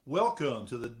Welcome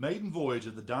to the maiden voyage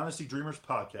of the Dynasty Dreamers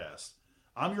podcast.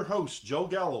 I'm your host, Joe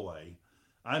Galloway.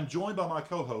 I'm joined by my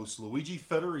co hosts, Luigi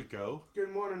Federico.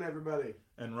 Good morning, everybody.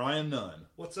 And Ryan Nunn.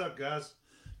 What's up, guys?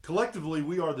 Collectively,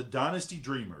 we are the Dynasty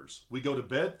Dreamers. We go to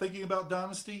bed thinking about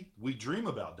Dynasty. We dream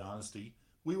about Dynasty.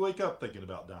 We wake up thinking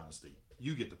about Dynasty.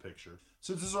 You get the picture.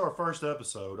 Since this is our first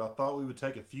episode, I thought we would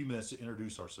take a few minutes to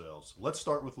introduce ourselves. Let's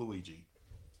start with Luigi.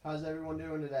 How's everyone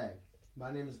doing today? My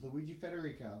name is Luigi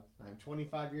Federico. I'm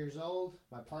 25 years old.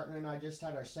 My partner and I just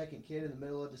had our second kid in the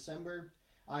middle of December.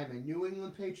 I am a New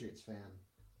England Patriots fan,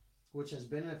 which has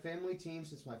been a family team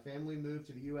since my family moved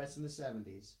to the U.S. in the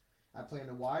 70s. I play in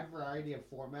a wide variety of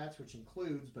formats, which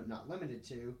includes, but not limited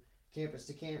to, Campus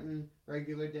to Canton,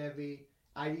 Regular Devy,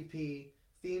 IDP,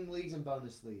 themed leagues, and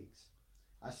bonus leagues.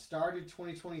 I started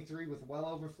 2023 with well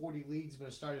over 40 leagues, but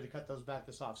I started to cut those back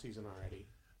this offseason already.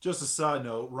 Just a side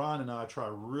note, Ryan and I try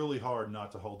really hard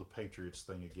not to hold the Patriots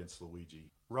thing against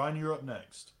Luigi. Ryan, you're up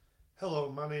next.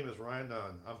 Hello, my name is Ryan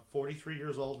Nunn. I'm 43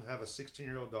 years old and have a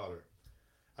 16-year-old daughter.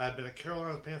 I have been a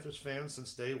Carolina Panthers fan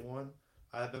since day one.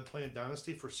 I have been playing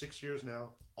Dynasty for 6 years now.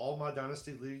 All my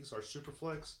Dynasty leagues are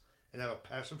Superflex and have a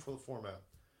passion for the format.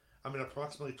 I'm in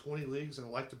approximately 20 leagues and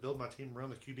like to build my team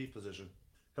around the QB position.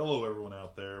 Hello, everyone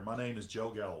out there. My name is Joe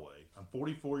Galloway. I'm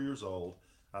 44 years old.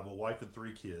 I have a wife and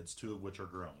 3 kids, 2 of which are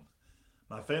grown.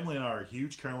 My family and I are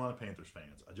huge Carolina Panthers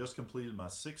fans. I just completed my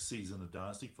 6th season of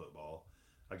Dynasty football.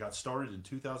 I got started in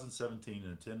 2017 in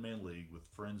a 10-man league with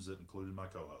friends that included my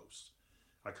co-hosts.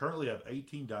 I currently have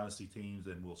 18 Dynasty teams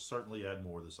and will certainly add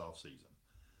more this offseason.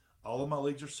 All of my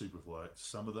leagues are Superflex.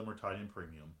 Some of them are tight end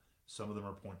premium. Some of them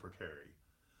are point per carry.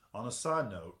 On a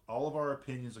side note, all of our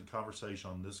opinions and conversation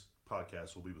on this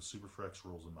podcast will be with Superflex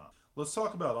rules in mind. Let's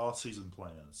talk about off-season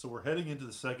plans. So we're heading into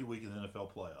the second week of the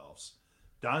NFL playoffs.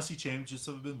 Dynasty championships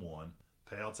have been won.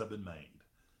 Payouts have been made.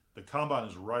 The combine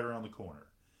is right around the corner.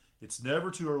 It's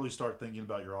never too early to start thinking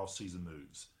about your off-season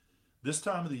moves. This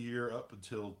time of the year, up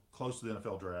until close to the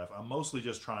NFL draft, I'm mostly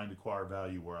just trying to acquire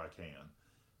value where I can.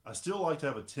 I still like to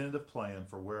have a tentative plan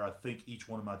for where I think each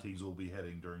one of my teams will be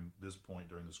heading during this point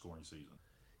during the scoring season.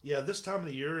 Yeah, this time of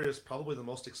the year is probably the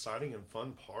most exciting and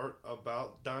fun part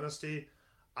about Dynasty.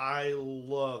 I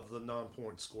love the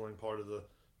non-point scoring part of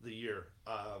the year.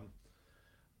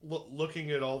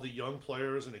 Looking at all the young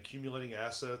players and accumulating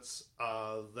assets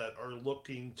that are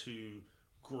looking to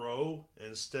grow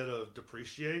instead of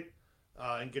depreciate,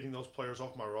 and getting those players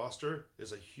off my roster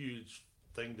is a huge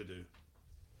thing to do.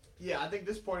 Yeah, I think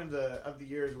this point of the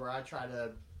year is where I try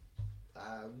to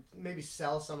maybe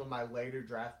sell some of my later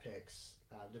draft picks,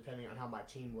 depending on how my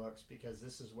team looks, because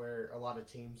this is where a lot of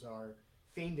teams are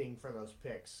fiending for those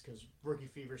picks, because rookie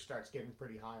fever starts getting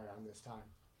pretty high around this time.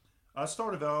 I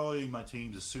start evaluating my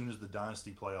teams as soon as the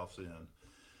Dynasty playoffs end.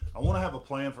 I want to have a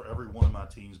plan for every one of my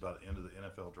teams by the end of the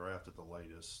NFL draft at the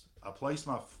latest. I place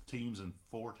my teams in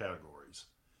 4 categories.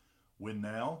 Win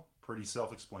now, pretty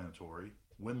self-explanatory.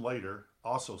 Win later,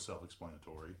 also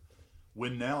self-explanatory.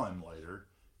 Win now and later.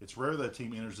 It's rare that a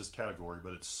team enters this category,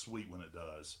 but it's sweet when it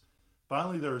does.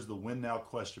 Finally, there's the win now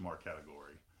question mark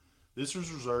category. This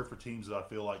is reserved for teams that I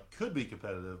feel like could be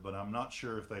competitive, but I'm not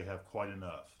sure if they have quite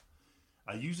enough.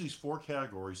 I use these 4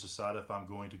 categories to decide if I'm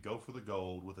going to go for the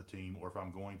gold with a team or if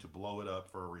I'm going to blow it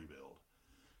up for a rebuild.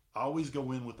 I always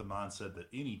go in with the mindset that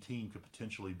any team could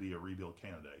potentially be a rebuild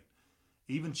candidate.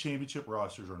 Even championship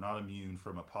rosters are not immune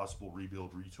from a possible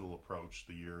rebuild retool approach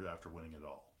the year after winning it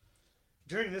all.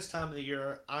 During this time of the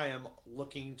year, I am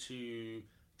looking to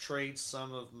trade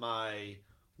some of my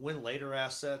win later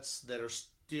assets that are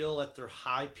still at their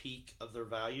high peak of their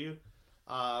value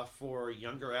for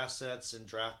younger assets and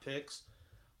draft picks,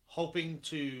 hoping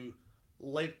to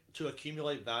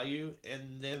accumulate value,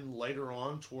 and then later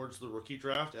on towards the rookie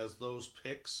draft, as those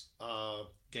picks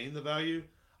gain the value,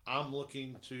 I'm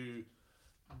looking to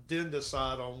then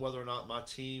decide on whether or not my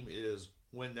team is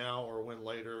win now or win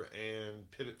later and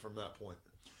pivot from that point.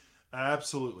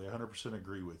 Absolutely, 100%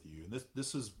 agree with you. And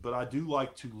this is, but I do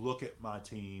like to look at my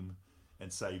team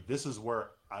and say, this is where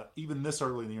even this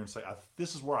early in the year, and say,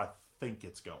 this is where I think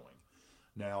it's going.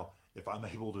 Now, if I'm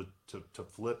able to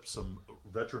flip some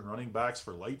veteran running backs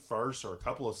for late first or a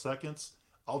couple of seconds,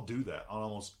 I'll do that on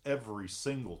almost every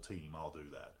single team. I'll do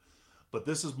that. But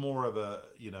this is more of a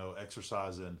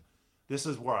exercise in, this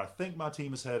is where I think my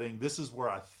team is heading. This is where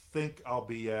I think I'll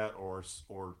be at, or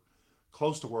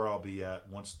close to where I'll be at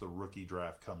once the rookie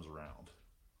draft comes around.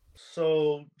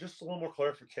 So, just a little more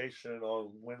clarification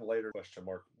on win later question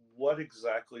mark. What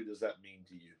exactly does that mean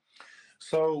to you?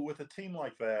 So with a team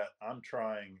like that, I'm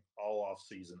trying all off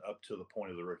season up to the point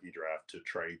of the rookie draft to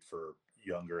trade for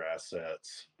younger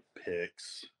assets,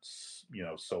 picks,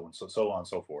 so on and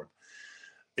so forth.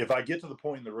 if I get to the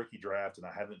point in the rookie draft and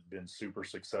I haven't been super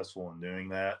successful in doing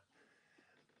that,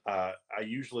 I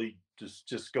usually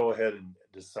just go ahead and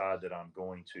decide that I'm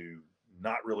going to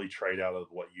not really trade out of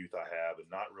what youth I have and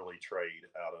not really trade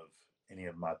out of any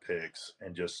of my picks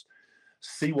and just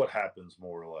see what happens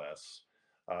more or less.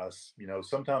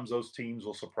 Sometimes those teams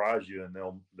will surprise you and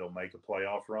they'll make a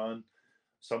playoff run.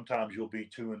 Sometimes you'll be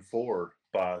 2-4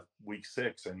 by week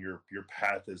 6 and your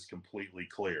path is completely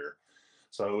clear.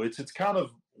 So it's kind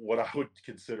of what I would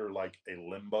consider like a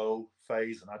limbo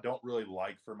phase, and I don't really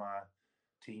like for my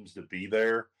teams to be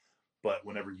there. But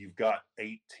whenever you've got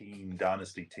 18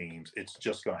 dynasty teams, it's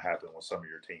just going to happen with some of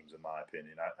your teams, in my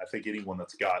opinion. I think anyone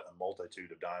that's got a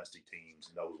multitude of dynasty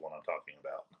teams knows what I'm talking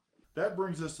about. That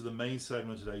brings us to the main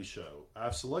segment of today's show.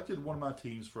 I've selected one of my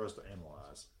teams for us to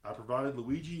analyze. I provided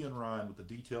Luigi and Ryan with the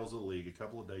details of the league a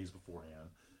couple of days beforehand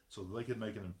so that they could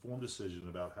make an informed decision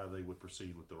about how they would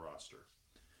proceed with the roster.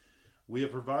 We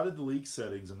have provided the league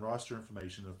settings and roster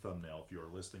information in the thumbnail if you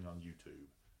are listening on YouTube.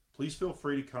 Please feel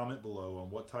free to comment below on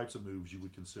what types of moves you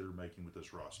would consider making with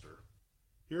this roster.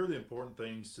 Here are the important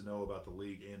things to know about the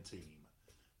league and team.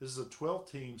 This is a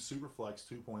 12-team Superflex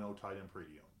 2.0 tight end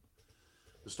premium.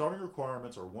 The starting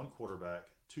requirements are 1 quarterback,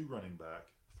 2 running back,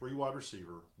 3 wide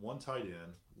receiver, 1 tight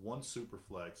end, 1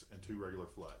 Superflex, and 2 regular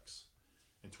flex.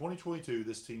 In 2022,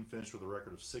 this team finished with a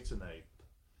record of 6-8.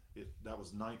 That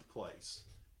was 9th place.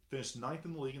 Finished 9th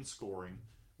in the league in scoring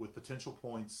with potential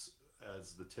points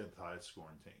as the 10th highest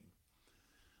scoring team.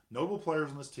 Notable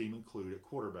players on this team include at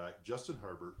quarterback Justin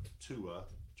Herbert, Tua,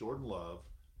 Jordan Love,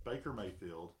 Baker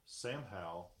Mayfield, Sam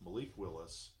Howell, Malik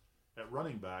Willis. At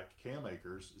running back, Cam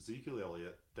Akers, Ezekiel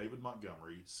Elliott, David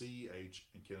Montgomery, CEH,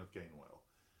 and Kenneth Gainwell.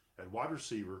 At wide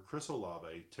receiver, Chris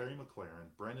Olave, Terry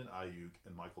McLaurin, Brandon Ayuk,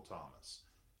 and Michael Thomas.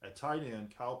 At tight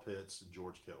end, Kyle Pitts and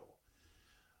George Kittle.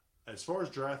 As far as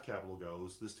draft capital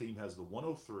goes, this team has the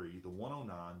 103, the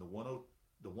 109, the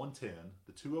 110,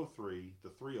 the 203, the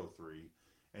 303,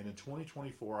 and in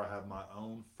 2024 I have my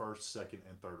own first, second,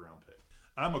 and third round pick.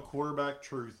 I'm a quarterback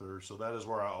truther, so that is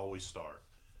where I always start.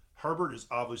 Herbert is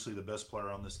obviously the best player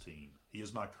on this team. He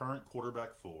is my current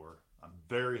quarterback 4. I'm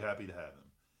very happy to have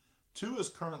him. 2 is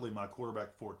currently my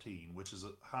quarterback 14, which is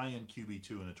a high-end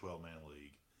QB2 in a 12-man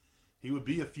league. He would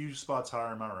be a few spots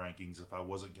higher in my rankings if I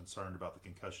wasn't concerned about the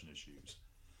concussion issues.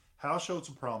 Hal showed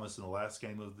some promise in the last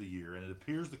game of the year, and it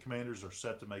appears the Commanders are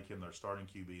set to make him their starting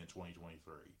QB in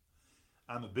 2023.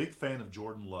 I'm a big fan of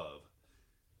Jordan Love.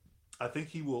 I think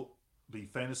he will be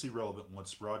fantasy relevant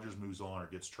once Rodgers moves on or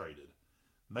gets traded.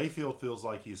 Mayfield feels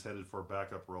like he is headed for a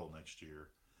backup role next year.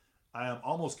 I am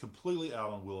almost completely out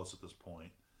on Willis at this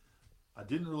point. I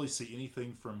didn't really see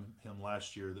anything from him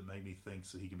last year that made me think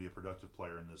that he can be a productive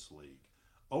player in this league.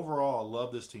 Overall, I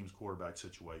love this team's quarterback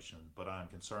situation, but I am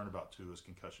concerned about Tua's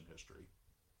concussion history.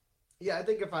 Yeah, I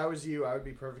think if I was you, I would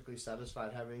be perfectly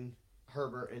satisfied having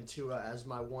Herbert and Tua as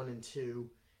my 1 and 2,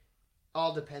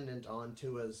 all dependent on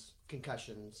Tua's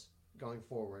concussions going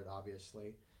forward,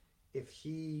 obviously. If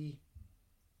he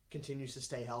continues to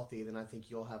stay healthy, then I think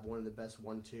you'll have one of the best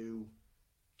 1-2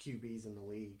 QBs in the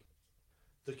league.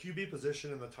 The QB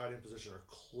position and the tight end position are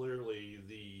clearly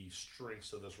the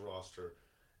strengths of this roster.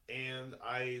 And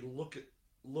I look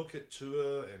at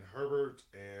Tua and Herbert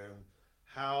and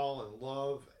Howell and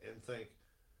Love and think,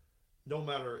 no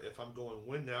matter if I'm going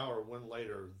win now or win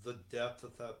later, the depth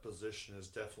at that position is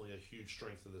definitely a huge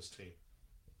strength of this team.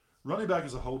 Running back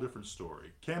is a whole different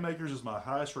story. Cam Akers is my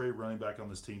highest rated running back on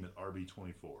this team at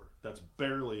RB24. That's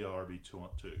barely a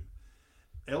RB2.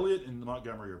 Elliott and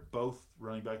Montgomery are both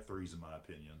running back 3s in my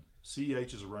opinion.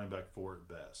 CEH is a running back 4 at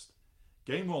best.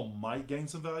 Gainwell might gain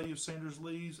some value if Sanders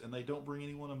leaves and they don't bring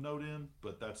anyone of note in,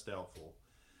 but that's doubtful.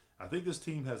 I think this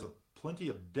team has plenty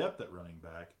of depth at running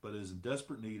back, but is in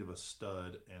desperate need of a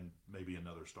stud and maybe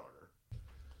another starter.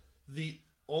 The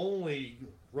only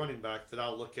running back that I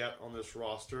look at on this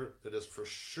roster that is for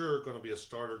sure going to be a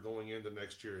starter going into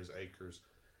next year is Akers.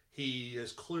 He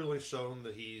has clearly shown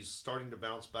that he's starting to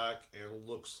bounce back and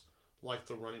looks like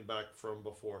the running back from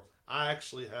before. I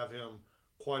actually have him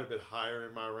quite a bit higher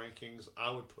in my rankings.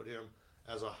 I would put him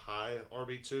as a high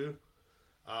RB2.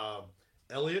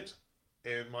 Elliott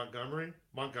and Montgomery.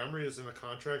 Montgomery is in a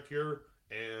contract year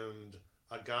and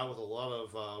a guy with a lot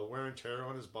of wear and tear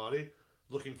on his body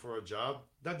looking for a job.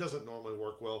 That doesn't normally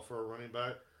work well for a running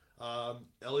back.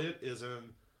 Elliott is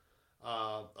in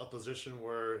a position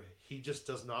where he just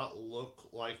does not look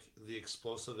like the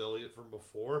explosive Elliott from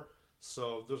before.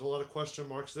 So there's a lot of question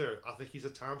marks there. I think he's a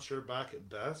timeshare back at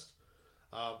best.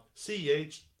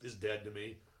 CEH is dead to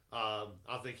me. I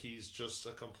think he's just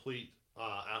a complete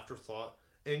afterthought.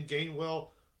 And Gainwell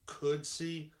could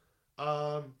see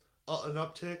an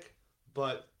uptick,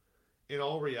 But in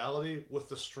all reality, with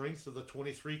the strength of the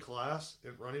 23 class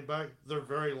in running back, they're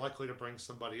very likely to bring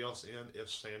somebody else in if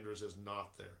Sanders is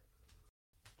not there.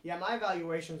 Yeah, my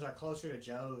evaluations are closer to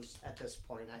Joe's at this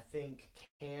point. I think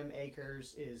Cam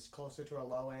Akers is closer to a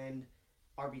low end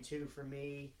RB2 for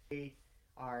me.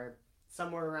 Are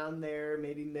somewhere around there,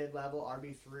 maybe mid level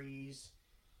RB3s.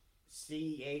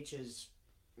 CEH is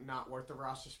not worth the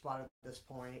roster spot at this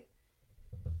point.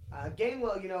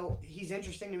 Gainwell, he's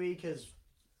interesting to me because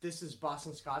this is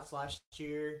Boston Scott's last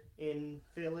year in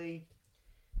Philly.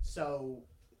 So,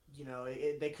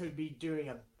 they could be doing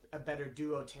a better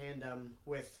duo tandem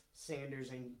with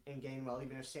Sanders and Gainwell,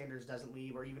 even if Sanders doesn't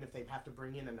leave or even if they have to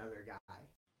bring in another guy.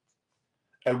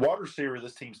 At wide receiver,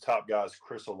 this team's top guy is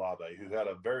Chris Olave, who had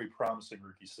a very promising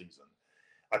rookie season.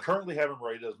 I currently have him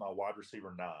rated as my wide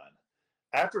receiver 9.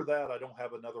 After that, I don't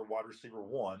have another wide receiver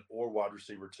 1 or wide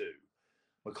receiver 2.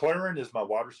 McLaurin is my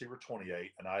wide receiver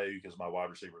 28, and Ayuk is my wide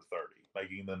receiver 30,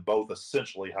 making them both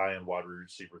essentially high-end wide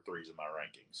receiver 3s in my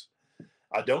rankings.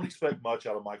 I don't expect much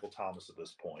out of Michael Thomas at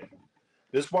this point.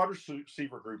 This wide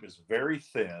receiver group is very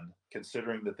thin,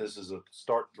 considering that this is a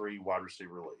start 3 wide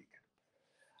receiver league.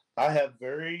 I have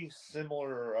very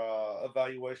similar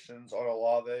evaluations on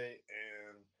Olave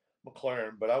and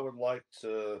McLaurin, but I would like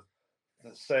to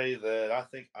say that I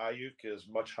think Ayuk is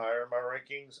much higher in my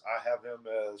rankings. I have him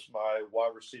as my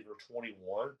wide receiver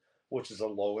 21, which is a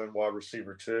low-end wide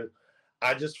receiver 2.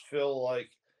 I just feel like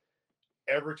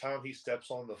every time he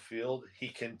steps on the field, he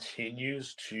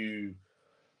continues to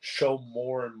show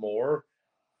more and more.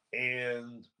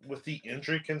 And with the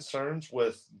injury concerns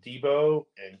with Debo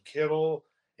and Kittle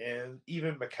and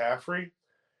even McCaffrey,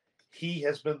 he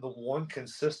has been the one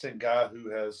consistent guy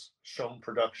who has shown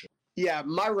production. Yeah,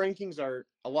 my rankings are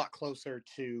a lot closer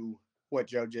to what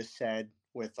Joe just said,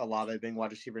 with Olave being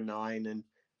wide receiver 9 and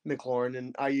McLaurin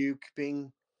and Ayuk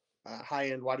being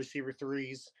high-end wide receiver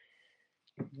 3s.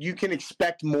 You can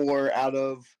expect more out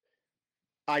of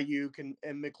Ayuk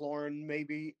and McLaurin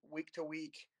maybe week to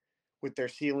week, with their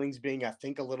ceilings being, I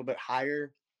think, a little bit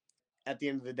higher. At the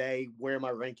end of the day, where my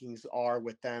rankings are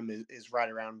with them is right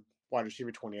around wide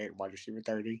receiver 28 and wide receiver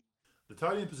 30. The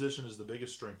tight end position is the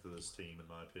biggest strength of this team, in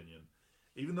my opinion.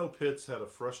 Even though Pitts had a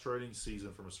frustrating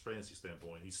season from a fantasy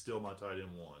standpoint, he's still my tight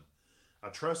end 1. I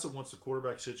trust that once the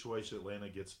quarterback situation in Atlanta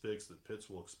gets fixed, that Pitts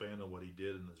will expand on what he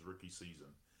did in his rookie season.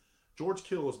 George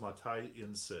Kittle is my tight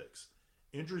end 6.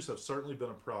 Injuries have certainly been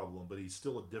a problem, but he's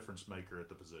still a difference maker at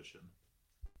the position.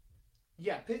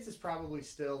 Yeah, Pitts is probably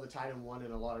still the tight end 1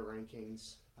 in a lot of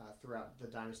rankings throughout the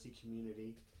Dynasty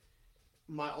community.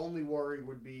 My only worry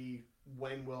would be,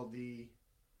 when will the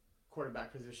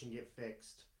quarterback position get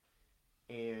fixed?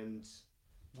 And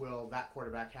will that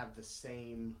quarterback have the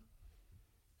same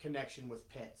connection with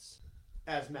Pitts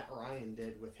as Matt Ryan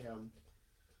did with him?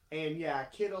 And yeah,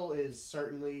 Kittle is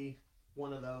certainly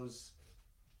one of those,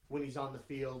 when he's on the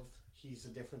field, he's a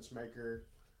difference maker.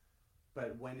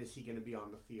 But when is he going to be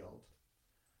on the field?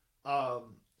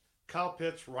 Kyle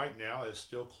Pitts right now is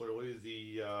still clearly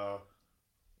the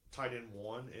tight end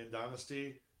 1 in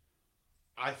Dynasty.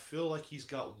 I feel like he's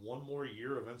got one more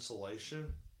year of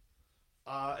insulation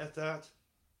at that.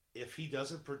 If he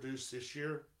doesn't produce this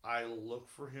year, I look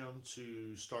for him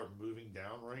to start moving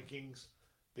down rankings,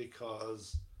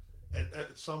 because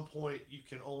at some point you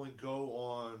can only go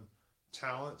on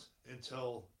talent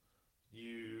until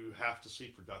you have to see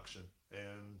production.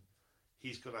 And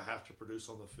he's going to have to produce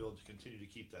on the field to continue to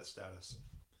keep that status.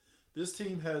 This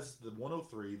team has the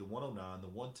 103, the 109, the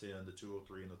 110, the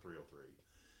 203, and the 303.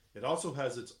 It also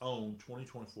has its own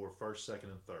 2024 first,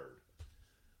 second, and third.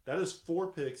 That is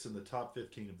 4 picks in the top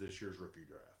 15 of this year's rookie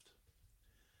draft.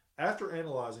 After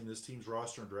analyzing this team's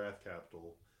roster and draft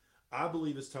capital, I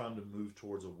believe it's time to move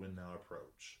towards a win-now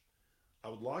approach. I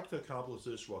would like to accomplish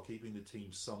this while keeping the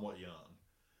team somewhat young.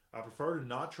 I prefer to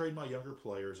not trade my younger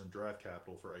players and draft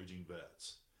capital for aging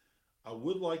vets. I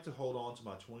would like to hold on to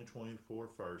my 2024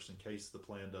 first in case the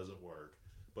plan doesn't work,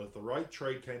 but if the right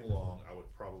trade came along, I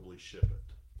would probably ship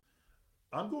it.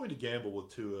 I'm going to gamble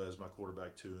with Tua as my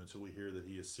quarterback 2 until we hear that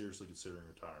he is seriously considering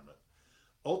retirement.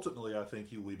 Ultimately, I think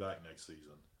he will be back next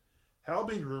season. Hal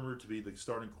being rumored to be the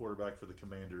starting quarterback for the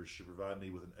Commanders should provide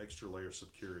me with an extra layer of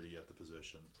security at the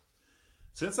position.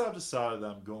 Since I've decided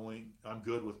I'm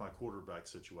good with my quarterback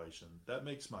situation, that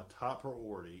makes my top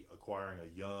priority acquiring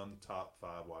a young top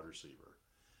 5 wide receiver.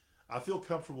 I feel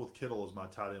comfortable with Kittle as my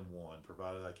tight end 1,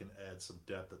 provided I can add some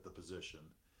depth at the position.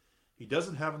 He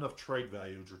doesn't have enough trade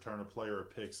value to return a player or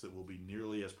picks that will be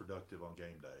nearly as productive on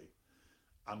game day.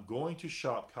 I'm going to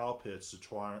shop Kyle Pitts to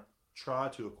try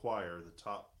to acquire the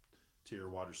top tier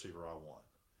wide receiver I want.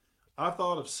 I've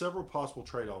thought of several possible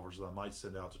trade offers that I might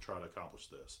send out to try to accomplish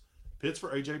this. Pitts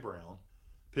for A.J. Brown,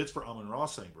 Pitts for Amon-Ra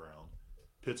St. Brown,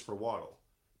 Pitts for Waddle,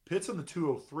 Pitts in the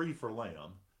 203 for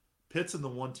Lamb, Pitts in the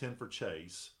 110 for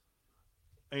Chase,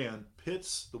 and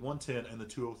Pitts the 110 and the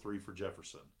 203 for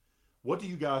Jefferson. What do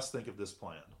you guys think of this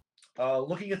plan?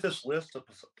 Looking at this list of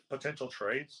potential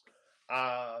trades,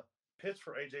 Pitts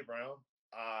for A.J. Brown,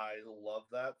 I love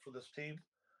that for this team.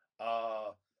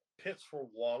 Pitts for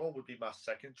Waddle would be my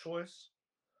second choice.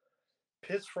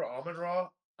 Pitts for Amon-Ra,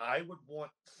 I would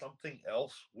want something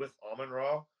else with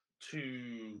Amon-Ra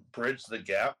to bridge the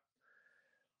gap.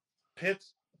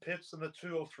 Pitts in the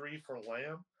 203 for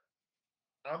Lamb.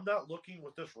 I'm not looking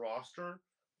with this roster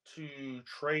to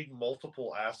trade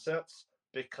multiple assets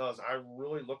because I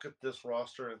really look at this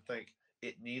roster and think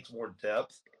it needs more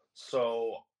depth.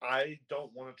 So I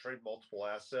don't want to trade multiple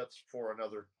assets for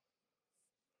another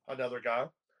guy,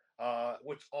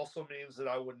 which also means that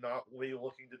I would not be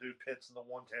looking to do Pitts in the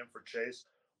 110 for Chase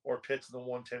or Pitts in the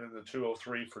 110 and the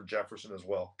 203 for Jefferson as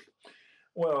well.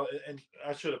 Well, and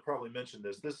I should have probably mentioned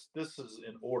this. This is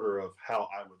in order of how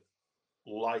I would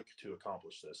like to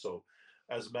accomplish this. So,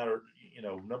 as a matter,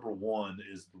 number one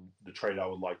is the trade I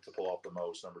would like to pull off the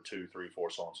most. Number 2, 3, 4,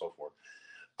 so on and so forth.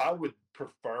 I would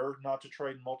prefer not to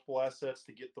trade multiple assets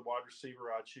to get the wide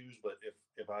receiver I choose. But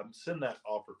if I send that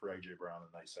offer for A.J. Brown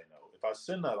and they say no, if I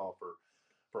send that offer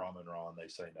for Amon-Ra and they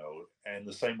say no, and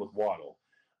the same with Waddle,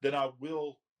 then I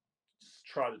will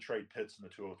try to trade Pitts in the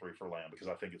 203 for Lamb because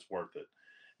I think it's worth it.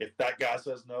 If that guy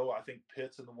says no, I think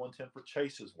Pitts in the 110 for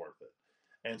Chase is worth it.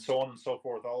 And so on and so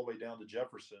forth, all the way down to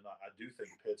Jefferson. I do think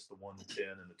Pitts, the 110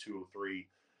 and the 203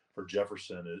 for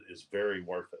Jefferson is very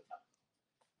worth it.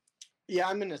 Yeah,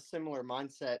 I'm in a similar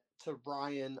mindset to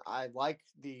Ryan. I like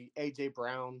the A.J.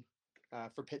 Brown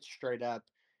for Pitts straight up,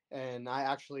 and I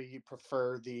actually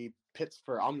prefer the Pitts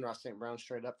for Amon-Ra St. Brown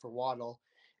straight up for Waddle.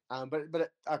 But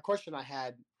a question I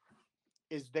had,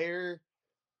 is there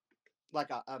like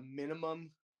a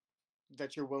minimum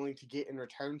that you're willing to get in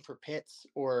return for Pitts,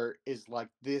 or is like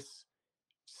this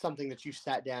something that you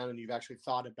sat down and you've actually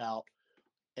thought about,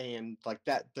 and like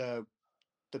that the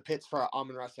Pitts for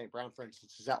Amon-Ra St. Brown, for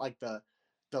instance, is that like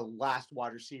the last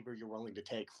wide receiver you're willing to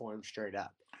take for him straight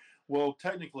up? Well,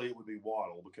 technically it would be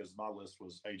Waddle because my list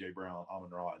was A.J. Brown,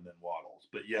 Amon-Ra, and then Waddle.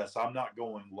 But yes, I'm not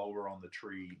going lower on the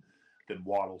tree than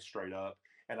Waddle straight up.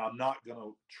 And I'm not going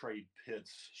to trade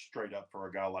Pitts straight up for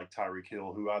a guy like Tyreek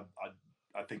Hill, who I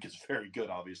think is very good,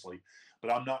 obviously. But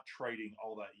I'm not trading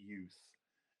all that youth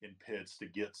in Pitts to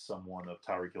get someone of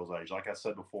Tyreek Hill's age. Like I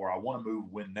said before, I want to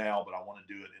win now, but I want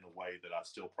to do it in a way that I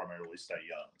still primarily stay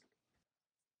young.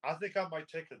 I think I might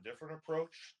take a different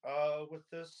approach with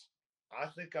this. I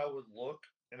think I would look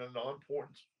in a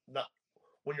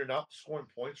when you're not scoring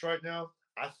points right now.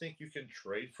 I think you can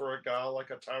trade for a guy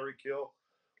like a Tyreek Hill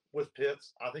with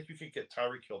Pitts. I think you can get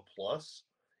Tyreek Hill plus.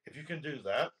 If you can do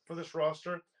that for this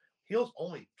roster, Hill's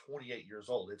only 28 years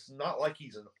old. It's not like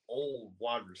he's an old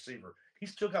wide receiver.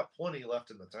 He's still got plenty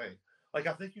left in the tank. Like,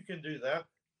 I think you can do that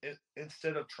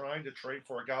instead of trying to trade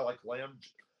for a guy like Lamb,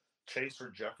 Chase,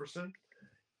 or Jefferson.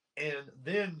 And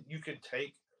then you can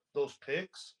take those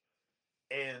picks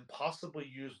and possibly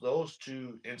use those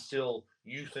to instill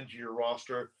youth into your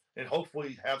roster and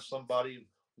hopefully have somebody,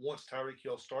 once Tyreek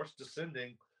Hill starts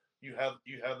descending, you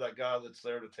have that guy that's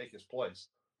there to take his place.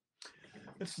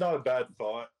 It's not a bad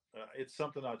thought. It's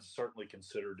something I'd certainly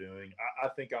consider doing. I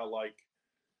think I like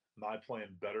my plan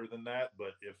better than that,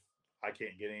 but if I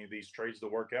can't get any of these trades to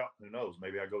work out, who knows?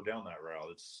 Maybe I go down that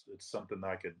route. It's something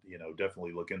I could,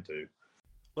 definitely look into.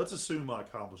 Let's assume I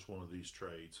accomplish one of these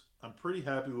trades. I'm pretty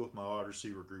happy with my wide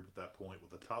receiver group at that point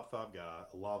with a top 5 guy,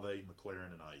 Olave,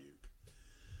 McLaren, and Ayuk.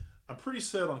 I'm pretty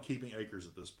set on keeping Akers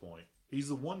at this point. He's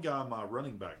the one guy in my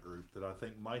running back group that I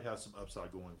think might have some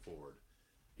upside going forward.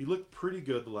 He looked pretty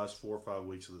good the last 4 or 5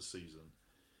 weeks of the season.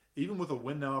 Even with a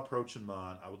win-now approach in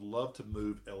mind, I would love to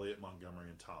move Elliott, Montgomery,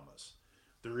 and Thomas.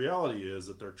 The reality is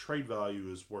that their trade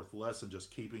value is worth less than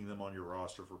just keeping them on your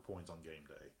roster for points on game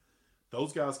day.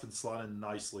 Those guys can slide in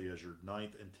nicely as your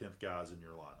 9th and 10th guys in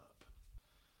your lineup.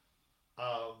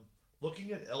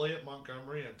 Looking at Elliott,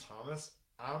 Montgomery, and Thomas,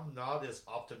 I'm not as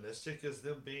optimistic as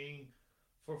them being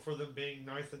for them being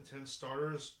 9th and 10th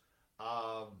starters,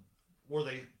 where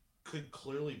they could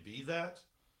clearly be that.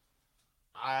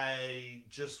 I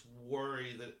just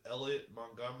worry that Elliott,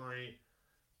 Montgomery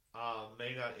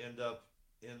may not end up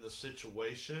in the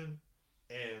situation,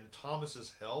 and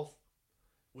Thomas's health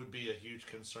would be a huge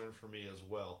concern for me as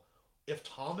well. If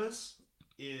Thomas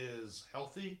is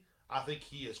healthy, I think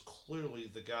he is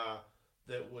clearly the guy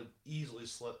that would easily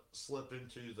slip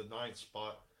into the 9th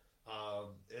spot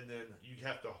And then you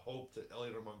have to hope that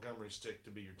Elliott or Montgomery stick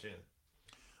to be your 10.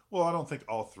 Well, I don't think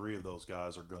all three of those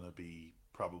guys are going to be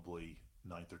probably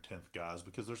ninth or 10th guys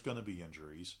because there's going to be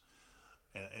injuries.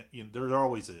 And you know, there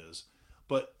always is.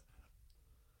 But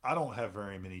I don't have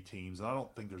very many teams, and I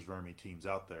don't think there's very many teams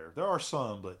out there. There are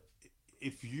some, but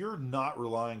if you're not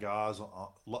relying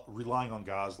on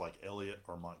guys like Elliott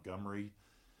or Montgomery,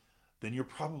 then you're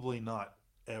probably not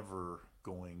ever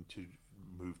going to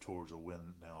move towards a win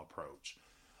now approach.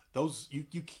 Those you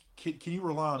can you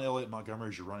rely on Elliott Montgomery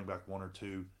as your running back one or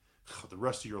two? The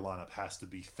rest of your lineup has to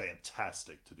be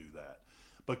fantastic to do that.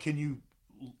 But can you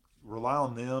rely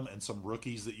on them and some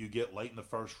rookies that you get late in the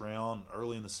first round,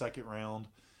 early in the second round,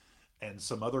 and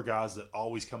some other guys that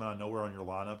always come out of nowhere on your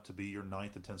lineup to be your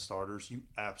ninth and 10th starters? You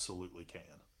absolutely can.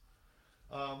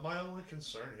 My only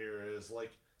concern here is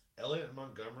like Elliott and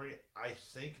Montgomery. I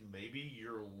think maybe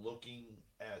you're looking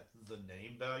at the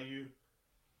name value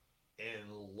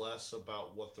and less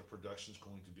about what the production is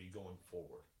going to be going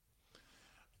forward.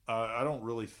 I don't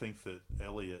really think that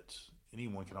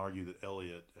anyone can argue that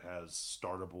Elliott has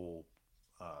startable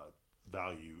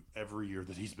value every year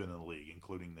that he's been in the league,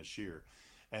 including this year.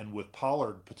 And with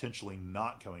Pollard potentially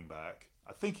not coming back,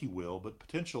 I think he will, but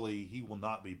potentially he will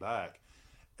not be back.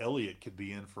 Elliott could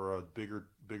be in for a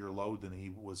bigger load than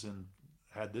he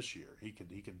had this year. He could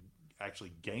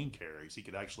actually gain carries. He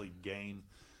could actually gain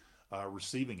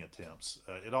receiving attempts.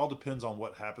 It all depends on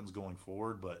what happens going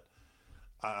forward, but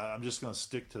I'm just going to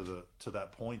stick to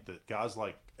that point that guys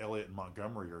like Elliott and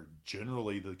Montgomery are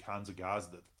generally the kinds of guys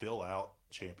that fill out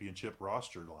championship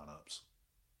roster lineups.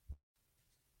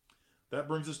 That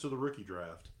brings us to the rookie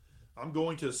draft. I'm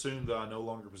going to assume that I no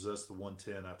longer possess the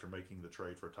 110 after making the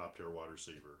trade for a top-tier wide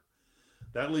receiver.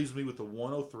 That leaves me with the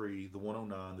 103, the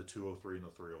 109, the 203, and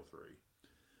the 303.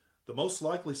 The most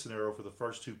likely scenario for the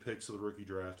first two picks of the rookie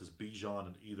draft is Bijan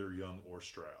and either Young or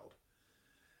Stroud.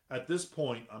 At this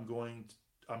point,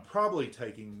 I'm probably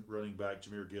taking running back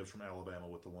Jahmyr Gibbs from Alabama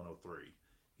with the 103.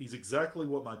 He's exactly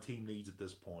what my team needs at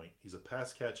this point. He's a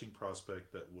pass-catching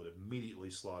prospect that would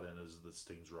immediately slot in as this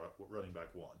team's running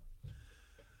back one.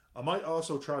 I might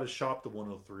also try to shop the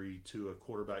 103 to a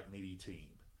quarterback-needy team,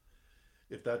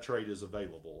 if that trade is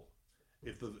available.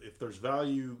 If there's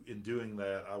value in doing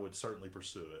that, I would certainly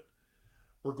pursue it.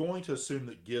 We're going to assume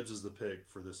that Gibbs is the pick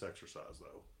for this exercise,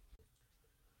 though.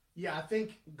 Yeah, I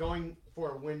think going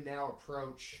for a win now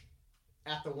approach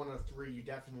at the 103, you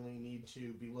definitely need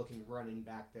to be looking running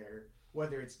back there,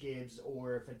 whether it's Gibbs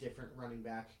or if a different running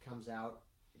back comes out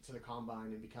to the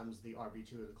combine and becomes the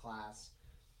RB2 of the class.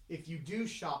 If you do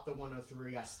shop the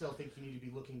 103, I still think you need to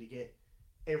be looking to get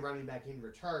a running back in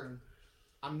return.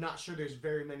 I'm not sure there's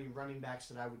very many running backs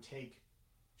that I would take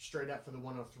straight up for the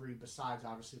 103 besides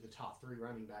obviously the top three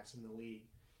running backs in the league.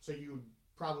 So you would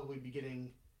probably be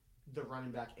getting the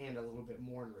running back and a little bit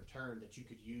more in return that you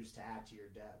could use to add to your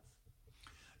depth.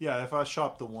 Yeah, if I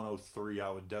shop the 103, I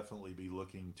would definitely be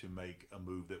looking to make a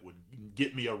move that would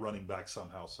get me a running back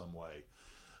somehow, some way.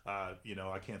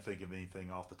 I can't think of anything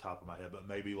off the top of my head, but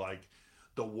maybe like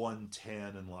the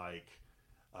 110 and like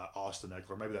Austin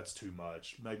Eckler. Maybe that's too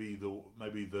much. Maybe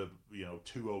the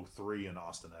 203 and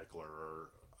Austin Eckler, or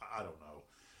I don't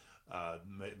know.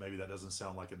 Maybe that doesn't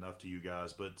sound like enough to you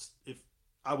guys, but if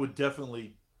I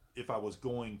was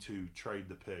going to trade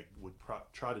the pick, would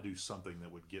try to do something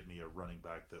that would get me a running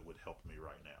back that would help me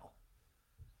right now.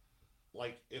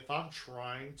 Like, if I'm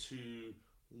trying to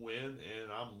win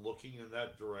and I'm looking in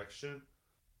that direction,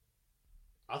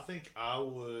 I think I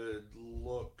would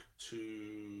look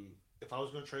to, if I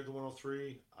was going to trade the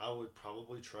 103, I would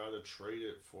probably try to trade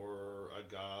it for a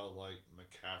guy like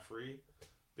McCaffrey,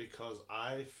 because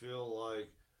I feel like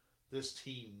this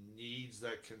team needs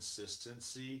that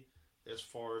consistency as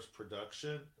far as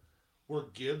production, where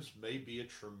Gibbs may be a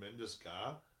tremendous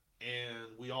guy, and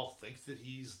we all think that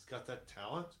he's got that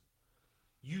talent.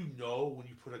 When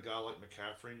you put a guy like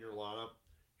McCaffrey in your lineup,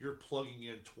 you're plugging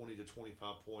in 20 to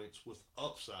 25 points with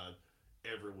upside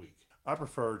every week. I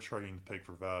prefer trading the pick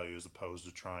for value as opposed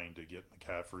to trying to get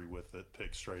McCaffrey with it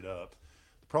pick straight up.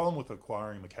 The problem with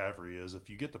acquiring McCaffrey is if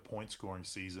you get the point scoring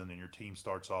season and your team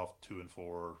starts off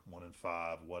 2-4,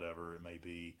 1-5, whatever it may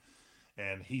be,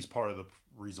 and he's part of the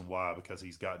reason why, because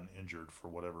he's gotten injured for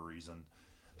whatever reason,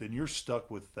 then you're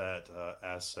stuck with that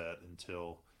asset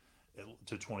to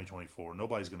 2024.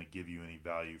 Nobody's going to give you any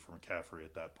value for McCaffrey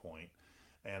at that point.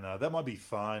 And that might be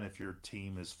fine if your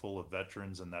team is full of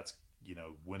veterans and that's,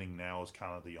 winning now is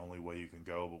kind of the only way you can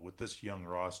go. But with this young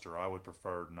roster, I would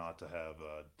prefer not to have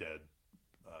dead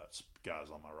guys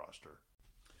on my roster.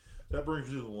 That brings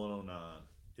me to the 109.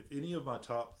 If any of my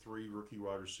top three rookie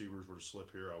wide receivers were to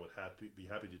slip here, I would be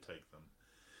happy to take them.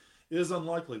 It is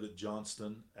unlikely that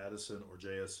Johnston, Addison, or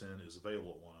JSN is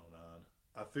available at 109.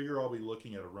 I figure I'll be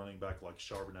looking at a running back like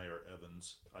Charbonnet or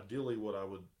Evans. Ideally, what I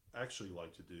would actually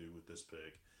like to do with this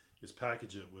pick is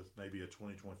package it with maybe a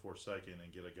 2024 second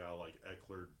and get a guy like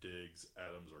Eckler, Diggs,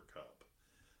 Adams, or Cup.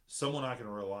 Someone I can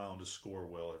rely on to score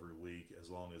well every week as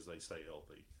long as they stay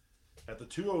healthy. At the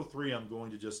 203, I'm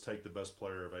going to just take the best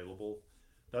player available.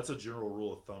 That's a general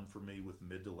rule of thumb for me with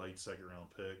mid to late second round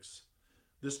picks.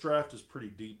 This draft is pretty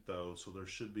deep, though, so there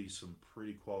should be some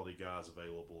pretty quality guys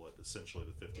available at essentially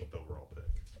the 15th overall pick.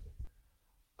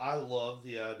 I love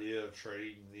the idea of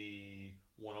trading the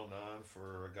 109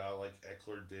 for a guy like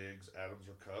Eckler, Diggs, Adams,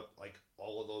 or Cup. Like,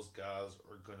 all of those guys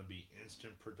are going to be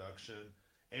instant production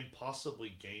and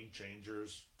possibly game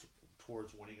changers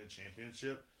towards winning a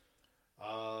championship.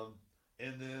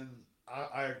 And then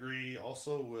I agree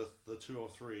also with the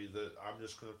 203 that I'm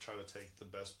just going to try to take the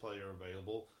best player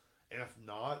available. And if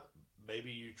not,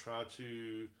 maybe you try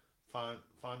to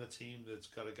find a team that's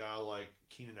got a guy like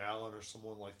Keenan Allen or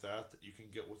someone like that you can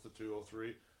get with the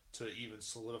 203 to even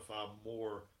solidify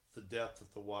more the depth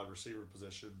at the wide receiver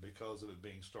position because of it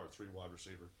being start 3 wide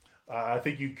receiver. I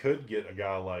think you could get a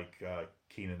guy like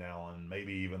Keenan Allen,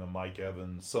 maybe even a Mike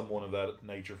Evans, someone of that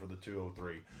nature for the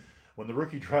 203. When the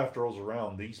rookie draft rolls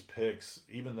around, these picks,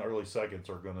 even the early seconds,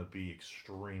 are going to be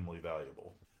extremely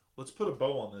valuable. Let's put a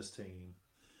bow on this team.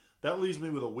 That leaves me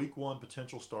with a week 1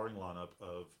 potential starting lineup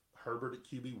of Herbert at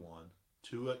QB1,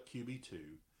 Tua at QB2,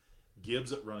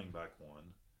 Gibbs at running back 1,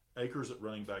 Akers at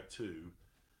running back 2,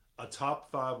 a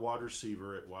top 5 wide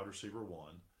receiver at wide receiver 1,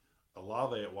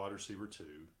 Olave at wide receiver 2,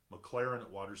 McLaren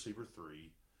at wide receiver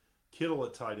 3, Kittle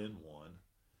at tight end 1,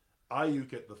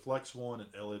 Ayuk at the flex 1, and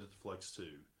Elliott at the flex 2.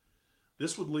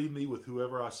 This would leave me with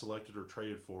whoever I selected or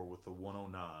traded for with the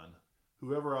 109,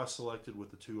 whoever I selected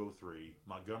with the 203,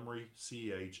 Montgomery,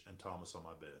 CEH, and Thomas on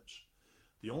my bench.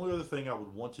 The only other thing I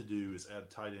would want to do is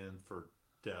add tight end for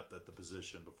depth at the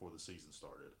position before the season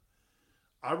started.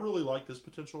 I really like this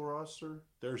potential roster.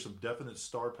 There's some definite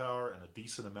star power and a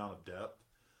decent amount of depth.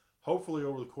 Hopefully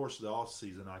over the course of the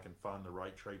offseason I can find the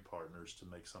right trade partners to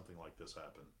make something like this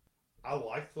happen. I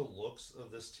like the looks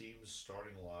of this team's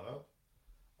starting lineup.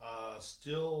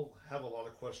 Still have a lot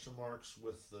of question marks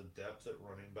with the depth at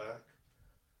running back.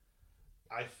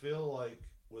 I feel like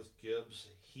with Gibbs,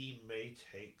 he may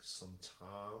take some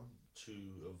time to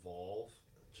evolve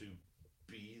to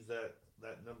be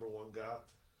that number 1 guy.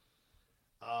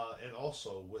 And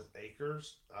also with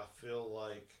Akers, I feel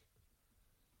like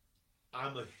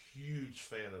I'm a huge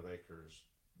fan of Akers,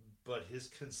 but his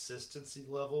consistency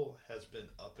level has been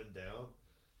up and down.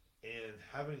 And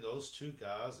having those 2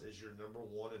 guys as your number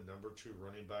 1 and number 2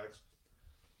 running backs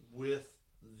with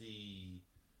the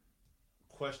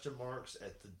question marks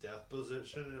at the depth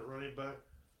position at running back,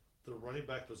 the running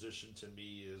back position to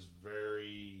me is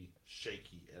very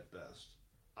shaky at best.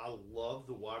 I love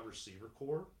the wide receiver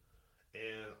core,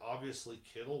 and obviously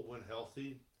Kittle, when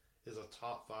healthy, is a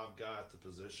top 5 guy at the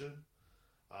position.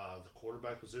 The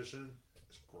quarterback position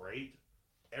is great.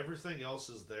 Everything else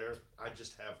is there. I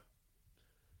just have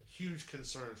huge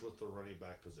concerns with the running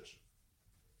back position.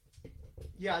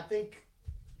 Yeah, I think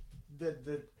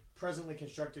the presently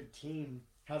constructed team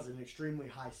has an extremely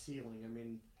high ceiling. I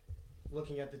mean,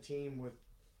 looking at the team with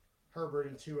Herbert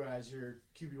and Tua as your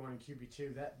QB1 and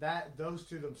QB2, that those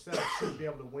two themselves should be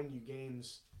able to win you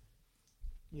games,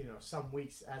 some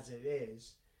weeks as it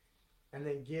is. And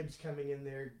then Gibbs coming in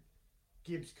there,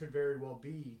 Gibbs could very well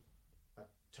be a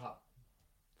top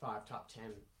 5, top 10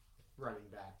 running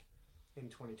back in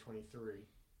 2023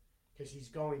 because he's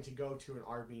going to go to an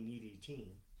RB needy team.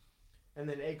 And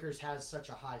then Akers has such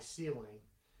a high ceiling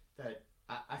that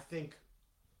I think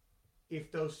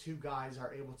if those 2 guys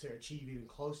are able to achieve even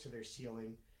close to their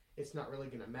ceiling, it's not really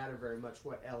going to matter very much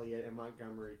what Elliott and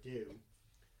Montgomery do.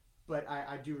 But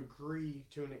I do agree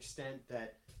to an extent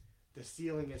that the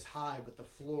ceiling is high, but the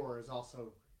floor is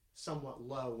also somewhat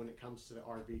low when it comes to the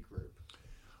RB group.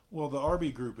 Well, the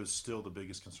RB group is still the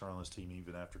biggest concern on this team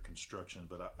even after construction,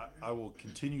 but I will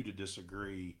continue to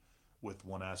disagree with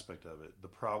one aspect of it. The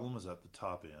problem is at the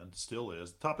top end, still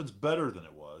is. The top end's better than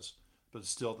it was, but it's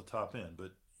still at the top end.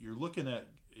 But you're looking at,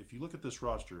 if you look at this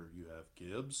roster, you have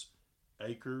Gibbs,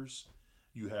 Akers,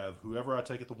 you have whoever I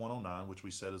take at the 109, which we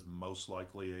said is most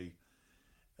likely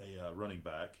a running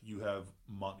back. You have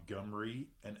Montgomery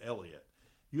and Elliott.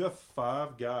 You have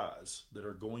 5 guys that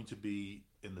are going to be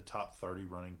in the top 30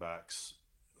 running backs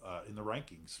in the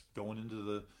rankings going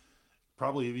into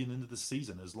probably even into the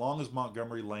season, as long as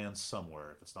Montgomery lands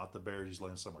somewhere. If it's not the Bears, he's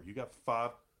landing somewhere. You got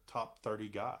 5 top 30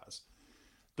 guys.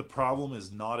 The problem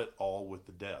is not at all with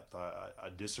the depth. I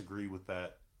disagree with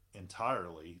that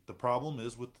entirely. The problem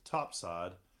is with the top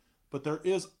side, but there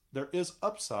is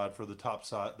upside for the top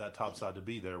side, that top side to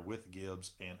be there with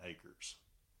Gibbs and Akers.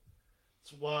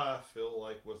 That's why I feel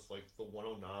like with like the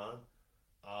 109,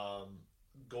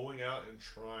 going out and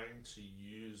trying to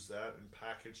use that and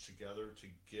package together to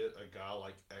get a guy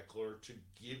like Eckler to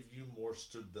give you more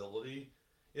stability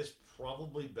is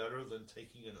probably better than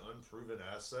taking an unproven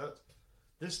asset.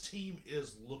 This team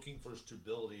is looking for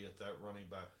stability at that running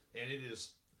back, and it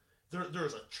is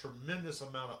there's a tremendous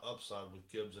amount of upside with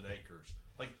Gibbs and Akers.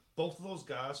 Like both of those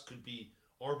guys could be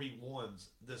RB1s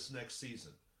this next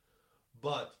season,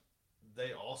 but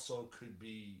they also could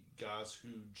be guys who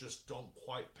just don't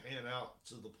quite pan out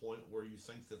to the point where you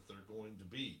think that they're going to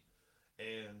be.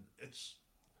 And it's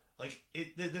like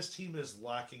this team is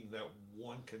lacking that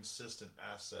one consistent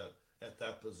asset at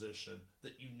that position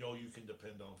that you can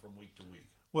depend on from week to week.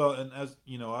 Well, and as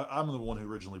you know, I'm the one who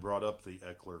originally brought up the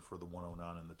Eckler for the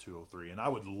 109 and the 203, and I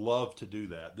would love to do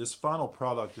that. This final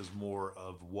product is more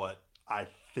of what I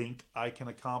think I can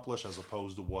accomplish as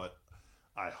opposed to what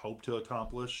I hope to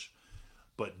accomplish.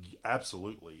 But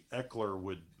absolutely, Eckler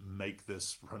would make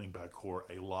this running back core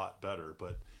a lot better.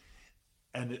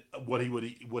 What he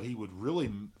would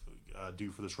really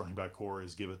do for this running back core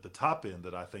is give it the top end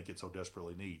that I think it so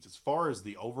desperately needs. As far as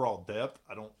the overall depth,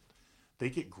 I don't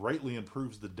think it greatly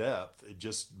improves the depth. It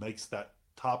just makes that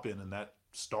top end and that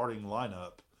starting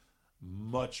lineup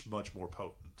much, much more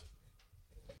potent.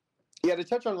 Yeah, to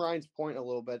touch on Ryan's point a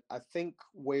little bit, I think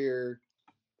where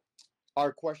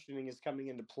our questioning is coming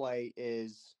into play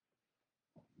is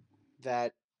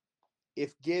that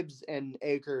if Gibbs and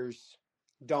Akers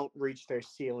don't reach their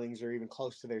ceilings or even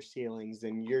close to their ceilings,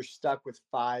 then you're stuck with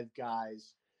 5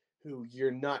 guys who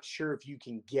you're not sure if you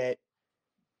can get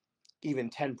even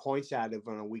 10 points out of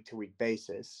on a week-to-week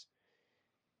basis.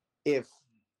 If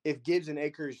Gibbs and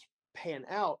Akers pan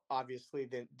out, obviously,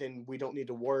 then we don't need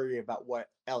to worry about what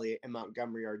Elliott and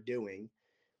Montgomery are doing.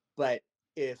 But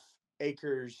if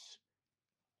Akers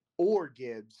or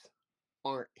Gibbs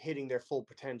aren't hitting their full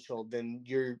potential, then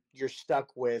you're stuck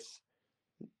with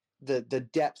the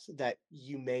depth that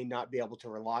you may not be able to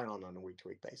rely on a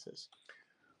week-to-week basis.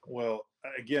 Well,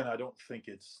 again, I don't think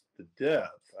it's the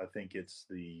depth. I think it's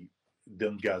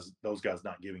those guys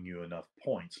not giving you enough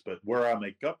points. But where I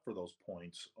make up for those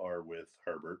points are with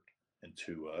Herbert and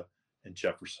Tua and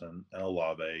Jefferson and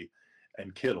Olave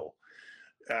and Kittle.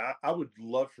 I would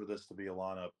love for this to be a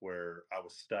lineup where I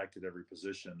was stacked at every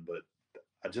position, but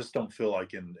I just don't feel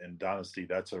like in Dynasty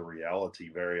that's a reality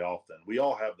very often. We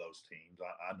all have those teams.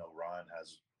 I know Ryan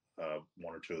has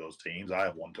 1 or 2 of those teams. I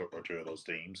have 1 or 2 of those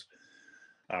teams.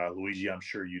 Luigi, I'm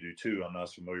sure you do too. I'm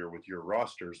not familiar with your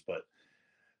rosters, but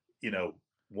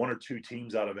 1 or 2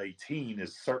 teams out of 18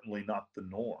 is certainly not the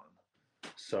norm.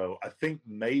 So I think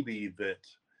maybe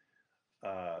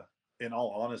that, in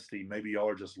all honesty, maybe y'all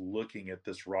are just looking at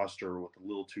this roster with a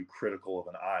little too critical of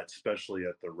an eye, especially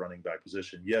at the running back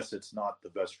position. Yes, it's not the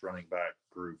best running back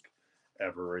group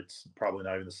ever. It's probably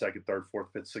not even the 2nd, 3rd,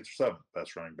 4th, 5th, 6th, or 7th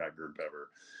best running back group ever.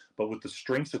 But with the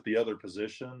strengths at the other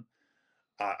position,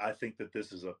 I think that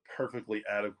this is a perfectly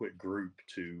adequate group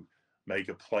to make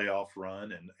a playoff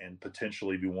run and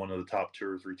potentially be one of the top 2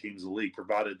 or 3 teams in the league,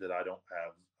 provided that I don't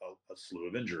have a slew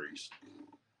of injuries.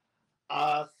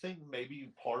 I think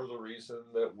maybe part of the reason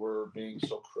that we're being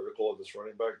so critical of this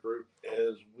running back group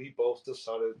is we both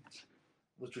decided,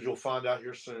 which you'll find out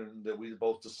here soon, that we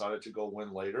both decided to go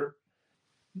win later.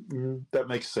 That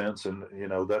makes sense, and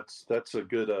that's a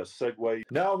good segue.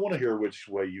 Now I want to hear which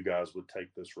way you guys would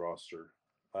take this roster.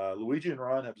 Luigi and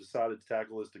Ryan have decided to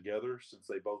tackle this together since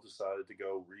they both decided to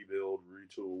go rebuild,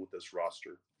 retool with this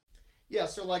roster. Yeah,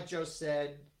 so like Joe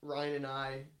said, Ryan and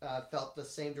I felt the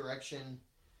same direction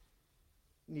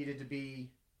needed to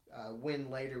be win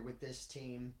later with this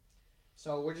team.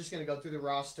 So we're just going to go through the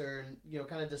roster and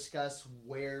kind of discuss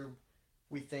where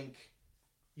we think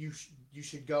you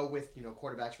should go with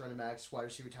quarterbacks, running backs, wide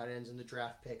receiver, tight ends, and the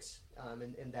draft picks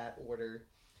in that order.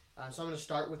 So I'm going to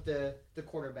start with the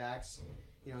quarterbacks.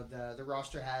 The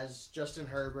roster has Justin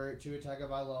Herbert, Tua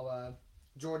Tagovailoa,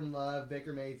 Jordan Love,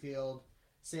 Baker Mayfield,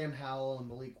 Sam Howell, and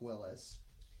Malik Willis.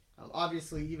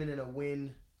 Obviously, even in a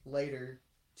win later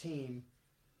team,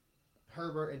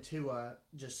 Herbert and Tua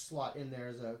just slot in there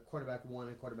as a quarterback 1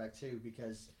 and quarterback 2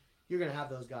 because you're going to have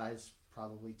those guys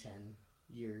probably 10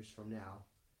 years from now.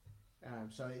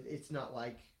 So it's not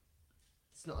like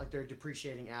they're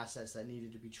depreciating assets that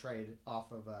needed to be traded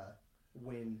off of a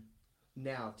win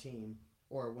now team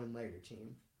or a win later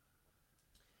team.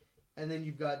 And then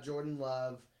you've got Jordan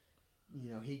Love.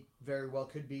 He very well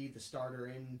could be the starter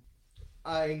in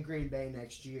Green Bay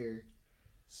next year.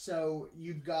 So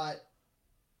you've got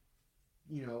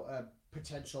a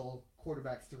potential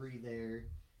quarterback 3 there.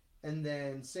 And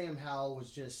then Sam Howell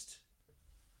was just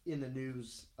in the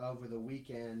news over the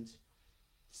weekend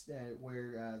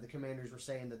where the Commanders were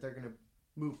saying that they're going to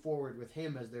move forward with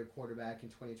him as their quarterback in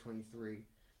 2023.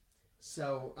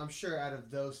 So I'm sure out of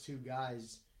those two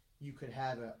guys, you could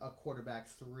have a quarterback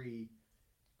 3,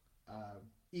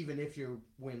 even if you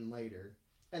win later.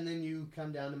 And then you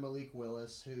come down to Malik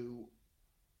Willis, who,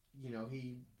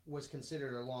 he was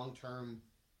considered a long-term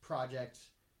project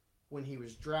when he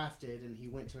was drafted, and he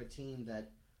went to a team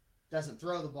that doesn't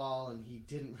throw the ball, and he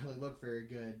didn't really look very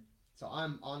good. So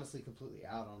I'm honestly completely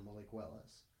out on Malik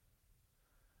Willis.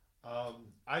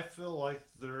 I feel like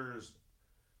there's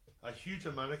a huge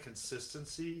amount of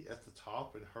consistency at the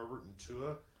top in Herbert and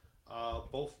Tua.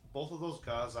 Both of those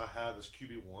guys I have as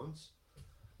QB1s.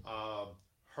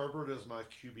 Herbert is my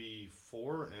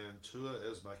QB4 and Tua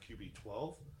is my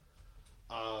QB12.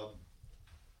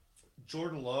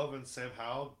 Jordan Love and Sam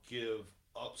Howell give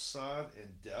upside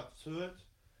and depth to it.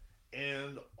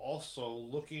 And also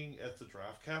looking at the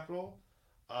draft capital,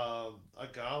 a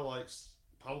guy like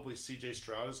probably CJ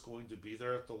Stroud is going to be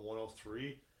there at the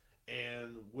 103.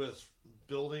 And with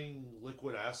building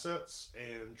liquid assets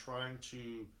and trying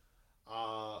to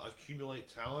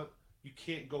accumulate talent, you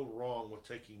can't go wrong with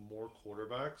taking more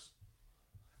quarterbacks.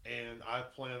 And I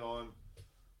plan on.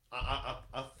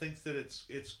 I think that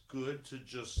it's good to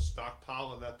just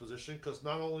stockpile in that position, because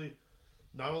not only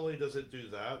does it do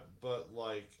that, but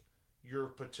like your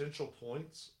potential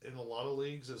points in a lot of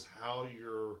leagues is how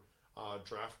your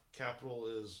draft capital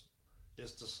is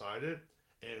decided.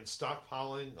 And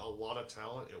stockpiling a lot of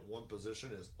talent at one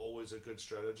position is always a good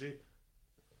strategy.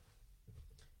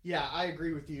 Yeah, I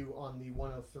agree with you on the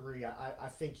 103. I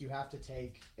think you have to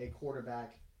take a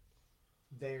quarterback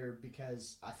there,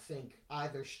 because I think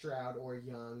either Stroud or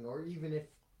Young, or even if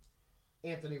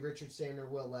Anthony Richardson or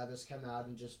Will Levis come out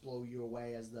and just blow you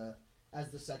away as the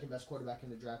second best quarterback in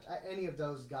the draft, any of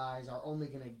those guys are only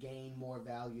going to gain more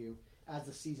value as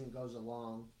the season goes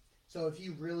along. So if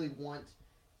you really want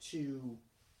to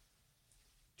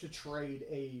trade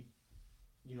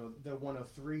the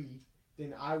 103,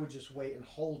 then I would just wait and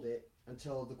hold it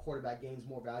until the quarterback gains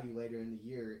more value later in the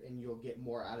year, and you'll get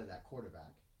more out of that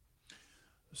quarterback.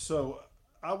 So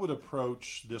I would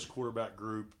approach this quarterback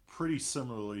group pretty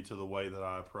similarly to the way that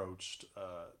I approached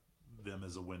them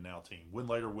as a win now team. Win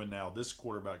later, win now. This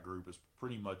quarterback group is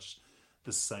pretty much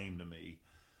the same to me.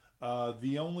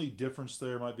 The only difference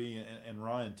there might be, and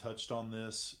Ryan touched on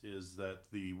this, is that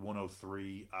the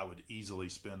 103 I would easily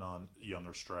spend on Young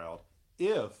or Stroud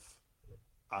if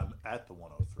I'm at the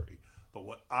 103. But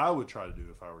what I would try to do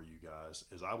if I were you guys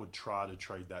is I would try to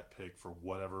trade that pick for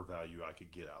whatever value I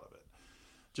could get out of it.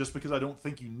 Just because I don't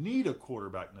think you need a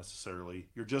quarterback necessarily.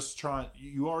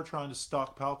 You are trying to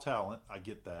stockpile talent. I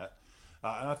get that.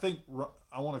 And I think,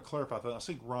 I want to clarify that. I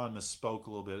think Ron misspoke a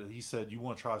little bit. He said you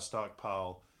want to try to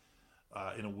stockpile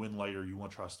in a win later. You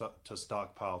want to try to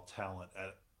stockpile talent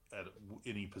at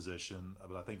any position.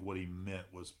 But I think what he meant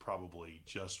was probably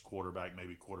just quarterback,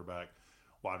 maybe quarterback,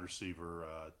 wide receiver,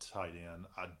 tight end.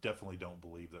 I definitely don't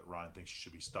believe that Ryan thinks you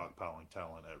should be stockpiling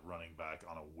talent at running back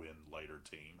on a win later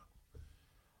team.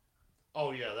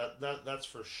 Oh yeah, that's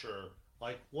for sure.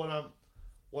 Like what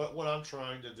I'm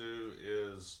trying to do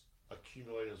is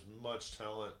accumulate as much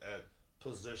talent at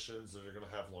positions that are going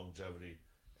to have longevity,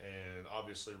 and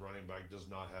obviously running back does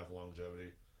not have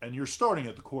longevity. And you're starting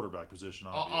at the quarterback position,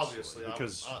 obviously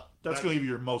because that's going to give you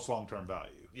your most long-term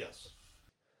value. Yes.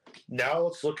 Now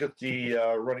let's look at the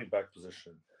running back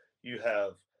position. You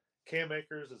have Cam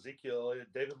Akers, Ezekiel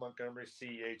Elliott, David Montgomery,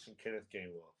 CEH, and Kenneth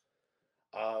Gainwell.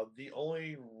 The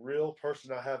only real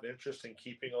person I have interest in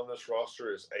keeping on this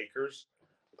roster is Akers.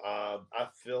 I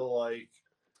feel like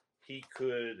he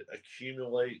could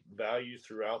accumulate value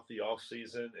throughout the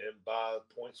offseason, and by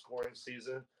point scoring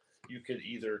season, you could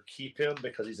either keep him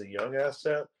because he's a young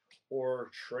asset or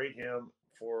trade him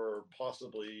for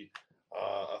possibly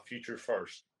a future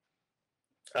first.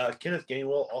 Kenneth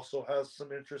Gainwell also has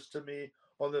some interest to me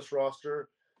on this roster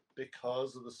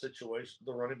because of the situation,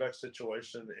 the running back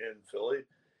situation in Philly.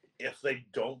 If they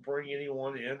don't bring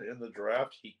anyone in the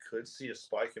draft, he could see a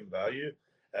spike in value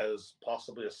as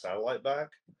possibly a satellite back.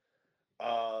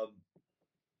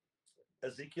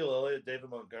 Ezekiel Elliott, David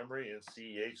Montgomery, and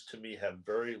CEH to me have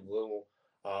very little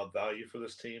value for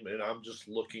this team, and I'm just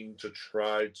looking to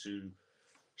try to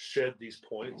shed these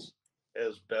points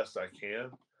as best I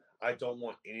can. I don't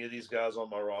want any of these guys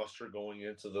on my roster going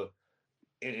into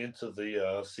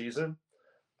the season.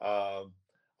 I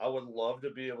would love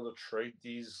to be able to trade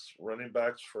these running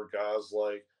backs for guys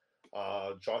like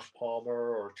Josh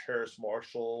Palmer or Terrace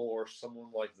Marshall or someone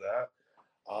like that.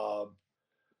 Um,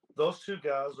 those two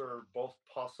guys are both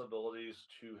possibilities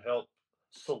to help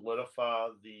solidify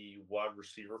the wide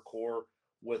receiver core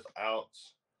without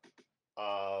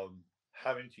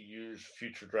having to use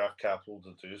future draft capital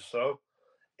to do so,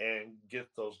 and get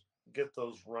those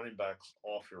running backs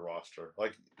off your roster.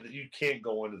 Like, you can't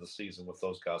go into the season with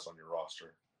those guys on your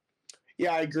roster.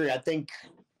 Yeah, I agree. I think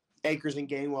Akers and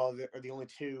Gainwell are the only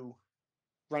two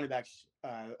running backs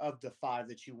of the five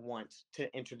that you want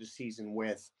to enter the season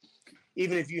with.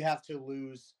 Even if you have to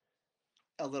lose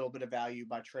a little bit of value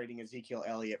by trading Ezekiel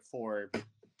Elliott for,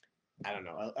 I don't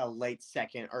know, a late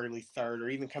second, early third, or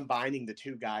even combining the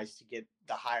two guys to get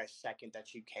the highest second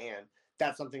that you can,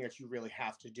 that's something that you really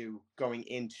have to do going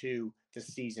into the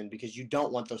season, because you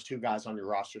don't want those two guys on your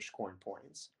roster scoring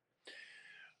points.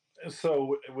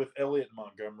 So with Elliott and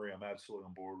Montgomery, I'm absolutely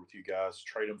on board with you guys.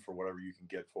 Trade them for whatever you can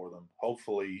get for them.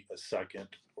 Hopefully a second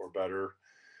or better.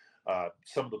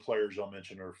 Some of the players y'all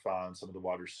mentioned are fine. Some of the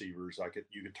wide receivers,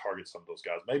 you could target some of those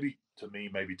guys. Maybe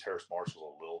Terrace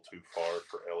Marshall's a little too far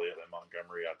for Elliott and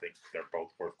Montgomery. I think they're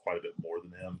both worth quite a bit more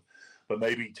than him. But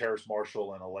maybe Terrace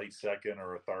Marshall in a late second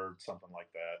or a third, something like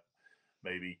that.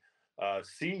 Maybe.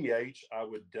 CEH, I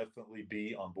would definitely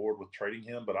be on board with trading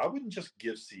him, but I wouldn't just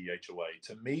give CEH away.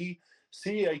 To me,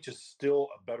 CEH is still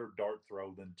a better dart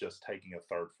throw than just taking a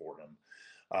third for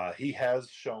him. He has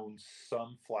shown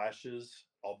some flashes,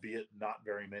 albeit not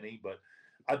very many, but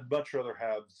I'd much rather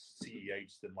have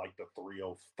CEH than like the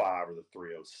 305 or the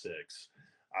 306.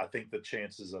 I think the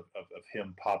chances of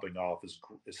him popping off is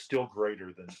still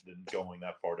greater than going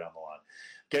that far down the line.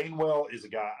 Gainwell is a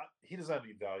guy, he doesn't have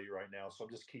any value right now, so I'm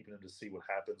just keeping him to see what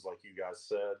happens, like you guys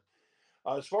said.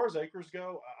 As far as Akers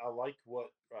go, I like what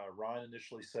Ryan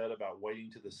initially said about waiting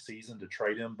to the season to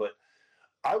trade him, but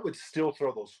I would still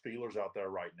throw those feelers out there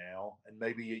right now, and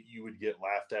maybe you would get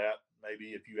laughed at,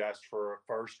 maybe if you asked for a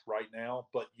first right now,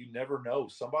 but you never know.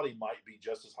 Somebody might be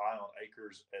just as high on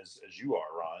Akers as you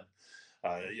are, Ryan.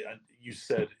 You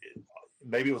said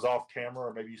maybe it was off camera,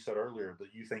 or maybe you said earlier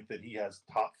that you think that he has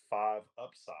top 5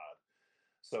 upside.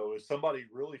 So if somebody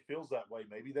really feels that way,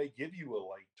 maybe they give you a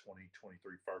late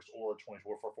 2023 first or a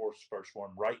 24 first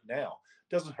one right now.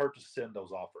 Doesn't hurt to send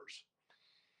those offers.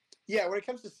 Yeah, when it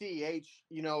comes to CEH,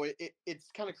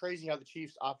 it's kind of crazy how the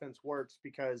Chiefs' offense works,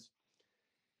 because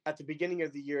at the beginning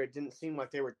of the year, it didn't seem like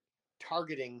they were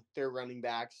targeting their running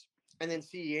backs, and then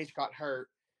CEH got hurt,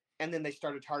 and then they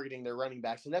started targeting their running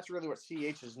backs, and that's really what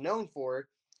CEH is known for,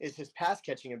 is his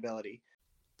pass-catching ability.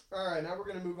 All right, now we're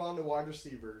going to move on to wide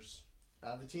receivers.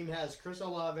 The team has Chris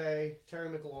Olave, Terry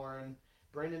McLaurin,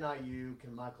 Brandon Ayuk,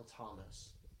 and Michael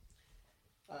Thomas.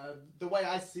 The way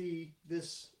I see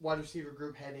this wide receiver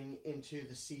group heading into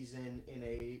the season in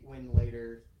a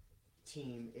win-later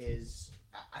team is,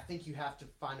 I think you have to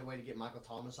find a way to get Michael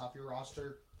Thomas off your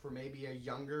roster for maybe a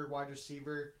younger wide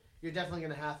receiver. You're definitely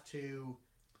going to have to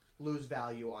lose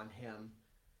value on him.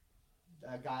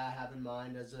 A guy I have in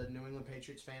mind as a New England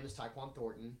Patriots fan is Tyquan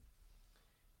Thornton.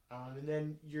 And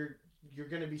then you're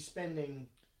going to be spending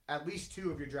at least 2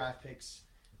 of your draft picks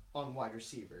on wide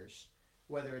receivers,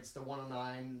 whether it's the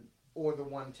 109 or the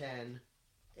 110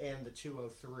 and the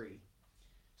 203.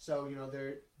 So,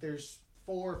 there's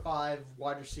 4 or 5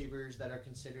 wide receivers that are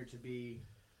considered to be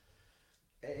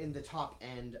in the top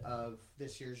end of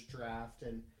this year's draft,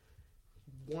 and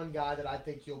one guy that I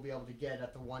think you'll be able to get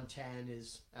at the 110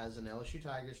 is, as an LSU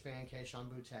Tigers fan, Kayshon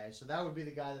Boutte. So that would be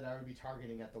the guy that I would be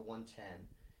targeting at the 110.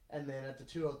 And then at the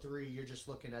 203, you're just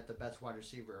looking at the best wide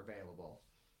receiver available.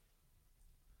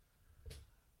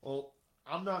 Well,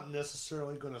 I'm not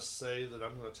necessarily going to say that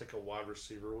I'm going to take a wide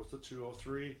receiver with the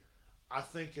 203. I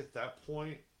think at that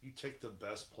point, you take the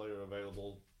best player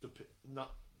available,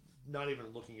 not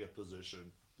even looking at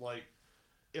position. Like,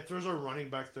 if there's a running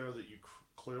back there that you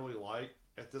clearly like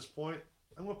at this point,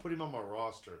 I'm going to put him on my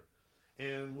roster.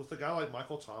 And with a guy like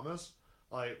Michael Thomas,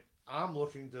 I'm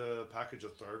looking to package a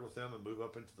third with him and move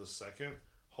up into the second.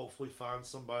 Hopefully find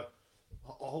somebody,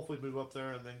 hopefully move up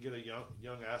there and then get a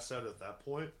young asset at that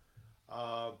point.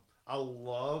 I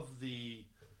love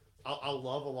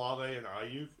Olave and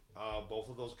Ayuk. Both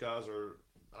of those guys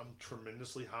I'm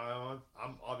tremendously high on.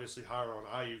 I'm obviously higher on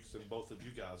Ayuk than both of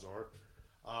you guys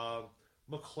are.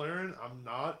 McLaurin, I'm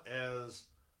not as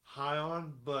high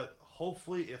on, but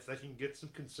hopefully if they can get some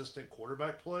consistent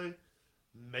quarterback play,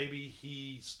 maybe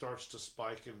he starts to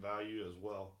spike in value as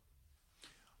well.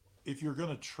 If you're going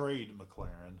to trade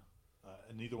McLaurin,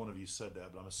 and neither one of you said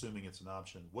that, but I'm assuming it's an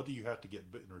option, what do you have to get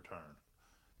in return?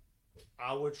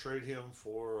 I would trade him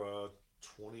for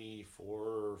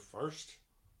 24 first.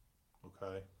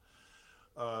 Okay.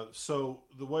 So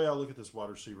the way I look at this wide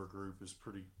receiver group is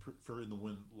for in the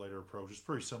win later approach is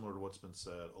pretty similar to what's been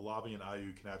said. Olavi and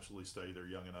Ayu can absolutely stay. They're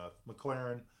young enough.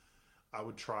 McLaren, I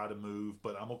would try to move,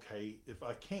 but I'm okay if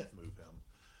I can't move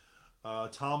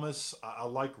him. Thomas, I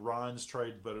like Ryan's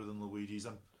trade better than Luigi's.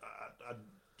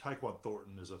 Tyquan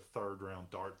Thornton is a third round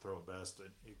dart throw at best.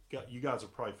 You guys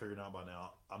have probably figured out by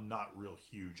now, I'm not real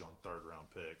huge on third round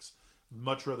picks.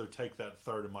 Much rather take that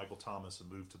third and Michael Thomas and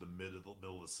move to the middle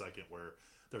of the second where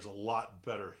there's a lot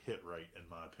better hit rate, in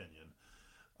my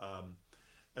opinion.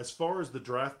 As far as the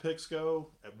draft picks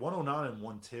go, at 109 and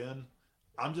 110,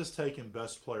 I'm just taking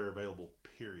best player available,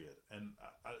 period. And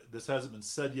this hasn't been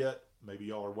said yet. Maybe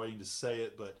y'all are waiting to say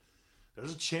it, but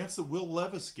there's a chance that Will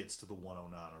Levis gets to the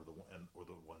 109 or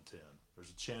the 110.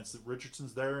 There's a chance that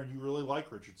Richardson's there and you really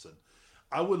like Richardson.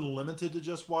 I wouldn't limit it to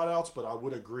just wideouts, but I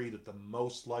would agree that the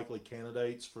most likely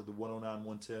candidates for the 109,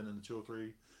 110, and the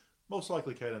 203, most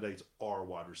likely candidates are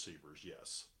wide receivers,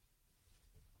 yes.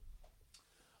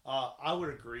 I would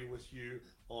agree with you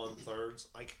on thirds.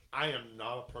 Like, I am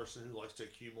not a person who likes to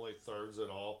accumulate thirds at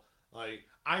all. Like,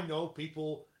 I know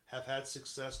people have had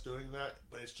success doing that,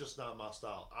 but it's just not my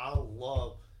style. I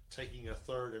love taking a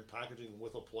third and packaging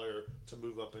with a player to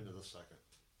move up into the second.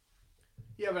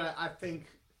 Yeah, but I think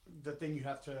the thing you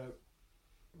have to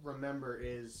remember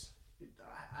is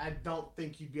I don't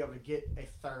think you'd be able to get a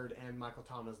third and Michael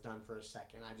Thomas done for a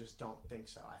second. I just don't think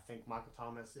so. I think Michael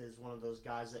Thomas is one of those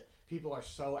guys that people are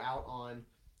so out on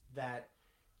that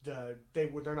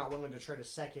they're not willing to trade a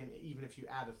second even if you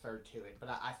add a third to it. But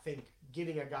I think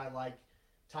getting a guy like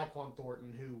Tyquan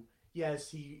Thornton, who, yes,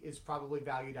 he is probably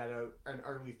valued at an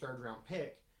early third-round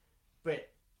pick, but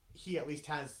he at least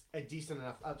has a decent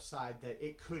enough upside that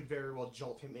it could very well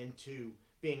jolt him into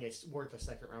being worth a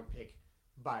second-round pick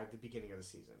by the beginning of the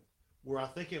season. Where I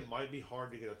think it might be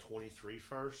hard to get a 23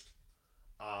 first,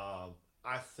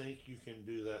 I think you can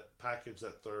do that, package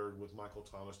that third with Michael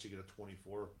Thomas to get a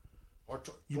 24.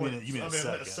 You mean a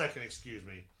second? A second, excuse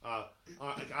me.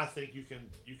 I think you can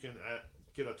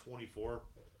get a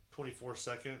 24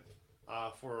 second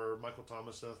for Michael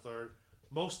Thomas in a third.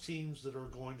 Most teams that are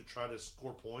going to try to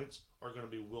score points are going to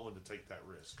be willing to take that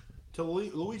risk. To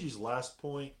Luigi's last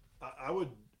point, I would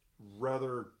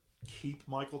rather keep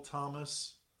Michael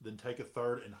Thomas than take a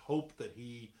third and hope that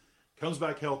he comes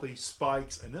back healthy,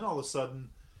 spikes, and then all of a sudden,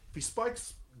 if he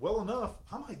spikes well enough,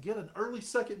 I might get an early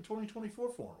second in 2024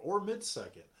 for him or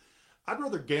mid-second. I'd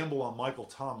rather gamble on Michael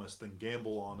Thomas than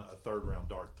gamble on a third-round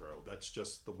dart throw. That's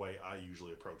just the way I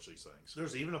usually approach these things.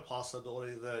 There's even a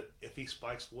possibility that if he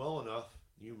spikes well enough,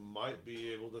 you might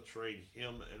be able to trade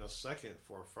him in a second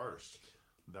for a first.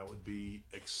 That would be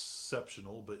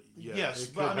exceptional, but yeah. Yes,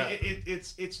 but I mean,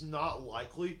 it's not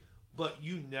likely, but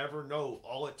you never know.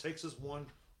 All it takes is one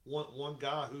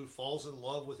guy who falls in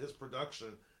love with his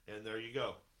production, and there you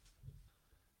go.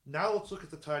 Now let's look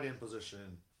at the tight end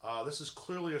position. This is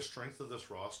clearly a strength of this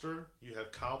roster. You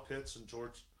have Kyle Pitts and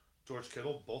George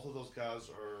Kittle. Both of those guys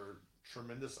are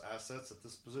tremendous assets at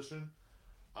this position.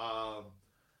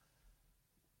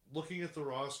 Looking at the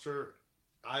roster,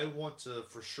 I want to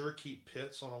for sure keep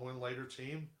Pitts on a win later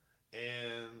team.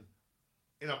 And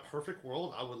in a perfect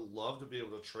world, I would love to be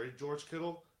able to trade George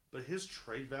Kittle, but his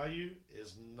trade value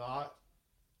is not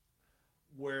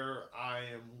where I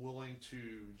am willing to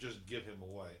just give him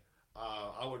away.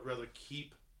 I would rather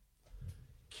keep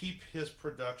his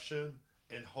production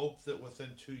and hope that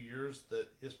within 2 years that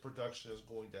his production is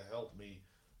going to help me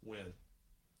win.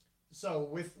 So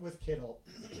with Kittle,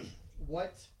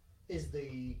 what is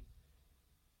the,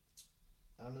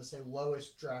 I'm going to say,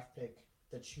 lowest draft pick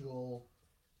that you'll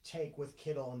take with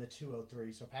Kittle in the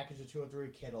 203? So package the 203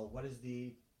 Kittle. What is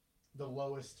the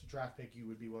lowest draft pick you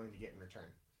would be willing to get in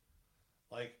return?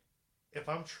 Like, if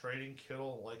I'm trading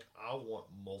Kittle, like, I want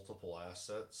multiple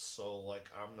assets, so, like,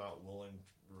 I'm not willing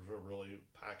to really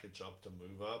package up to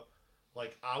move up.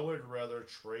 Like, I would rather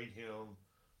trade him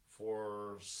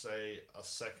for, say, a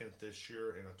second this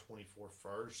year and a 24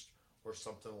 first or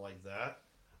something like that.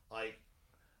 Like,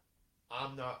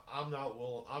 I'm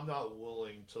not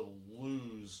willing to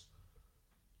lose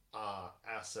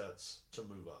assets to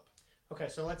move up. Okay,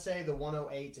 so let's say the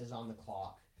 108 is on the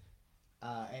clock.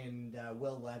 And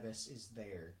Will Levis is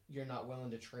there. You're not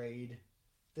willing to trade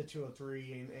the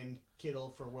 203 and Kittle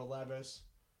for Will Levis?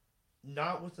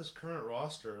 Not with this current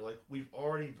roster. Like, we've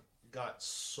already got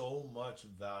so much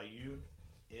value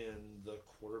in the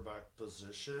quarterback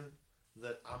position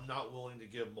that I'm not willing to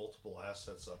give multiple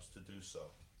assets up to do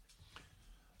so.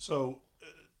 So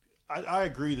I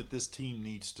agree that this team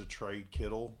needs to trade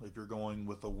Kittle if you're going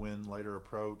with a win later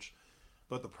approach.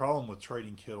 But the problem with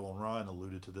trading Kittle, and Ryan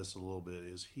alluded to this a little bit,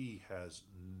 is he has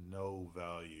no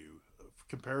value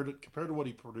compared to what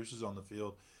he produces on the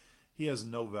field. He has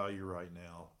no value right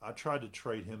now. I tried to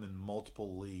trade him in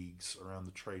multiple leagues around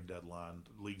the trade deadline,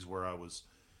 leagues where I was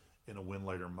in a win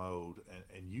later mode,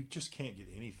 and you just can't get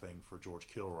anything for George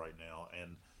Kittle right now.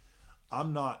 And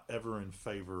I'm not ever in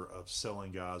favor of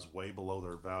selling guys way below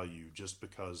their value just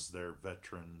because they're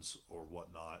veterans or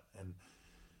whatnot. And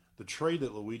the trade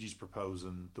that Luigi's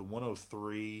proposing, the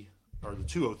 103 or the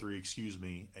 203, excuse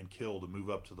me, and Kittle to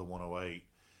move up to the 108,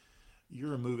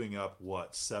 you're moving up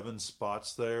what, 7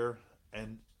 spots there.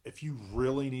 And if you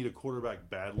really need a quarterback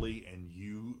badly and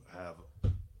you have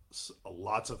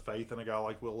lots of faith in a guy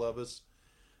like Will Levis,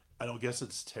 I don't guess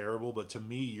it's terrible, but to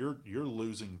me, you're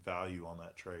losing value on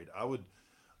that trade. I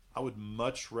would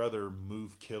much rather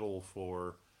move Kittle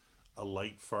for a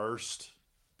late first,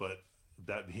 but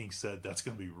that being said, that's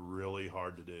going to be really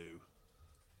hard to do.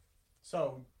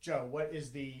 So, Joe, what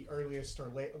is the earliest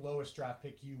or lowest draft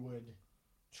pick you would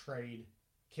trade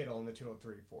Kittle in the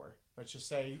 203 for? Let's just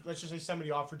say somebody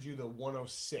offered you the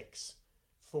 106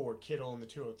 for Kittle in the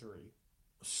 203.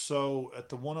 So at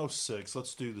the 106,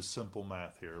 let's do the simple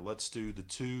math here. Let's do the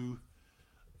 2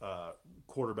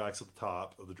 quarterbacks at the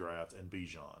top of the draft and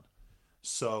Bijan.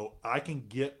 So I can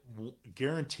get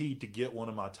guaranteed to get one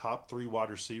of my top 3 wide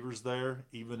receivers there,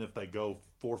 even if they go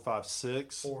 4, 5,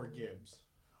 6.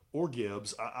 Or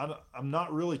Gibbs. I'm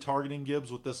not really targeting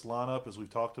Gibbs with this lineup, as we've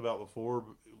talked about before,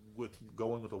 with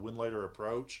going with a win later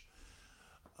approach.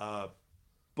 But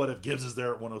if Gibbs is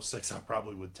there at 106, I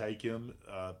probably would take him.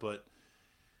 But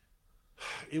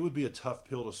it would be a tough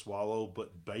pill to swallow.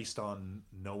 But based on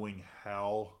knowing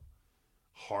how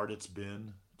hard it's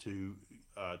been to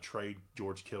trade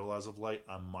George Kittle as of late,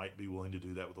 I might be willing to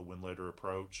do that with a win later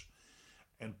approach.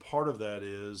 And part of that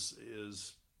is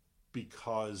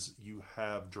because you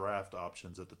have draft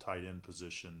options at the tight end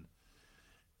position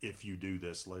if you do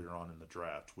this later on in the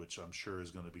draft, which I'm sure is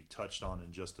going to be touched on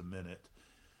in just a minute.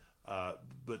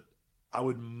 But I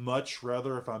would much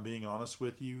rather, if I'm being honest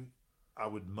with you, I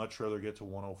would much rather get to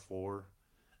 104.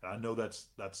 And I know that's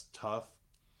tough.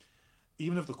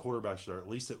 Even if the quarterbacks are at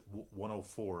least at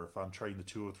 104, if I'm trading the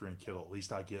 203 and Kittle, at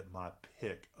least I get my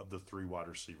pick of the 3 wide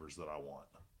receivers that I want.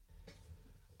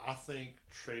 I think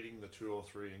trading the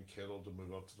 203 and Kittle to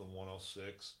move up to the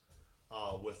 106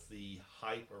 with the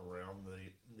hype around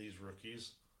these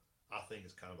rookies, I think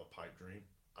is kind of a pipe dream.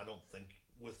 I don't think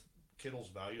with Kittle's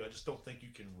value, I just don't think you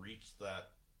can reach that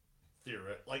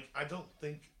theory. Like, I don't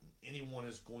think anyone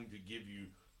is going to give you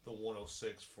the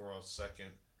 106 for a second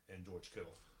and George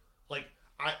Kittle. Like,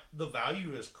 the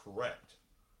value is correct,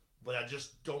 but I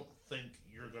just don't think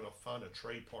you're going to find a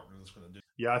trade partner that's going to do.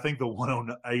 Yeah, I think the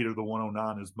 108 or the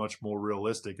 109 is much more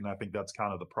realistic, and I think that's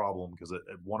kind of the problem because at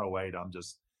 108,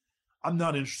 I'm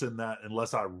not interested in that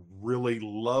unless I really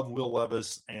love Will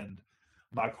Levis and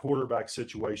my quarterback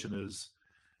situation is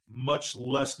much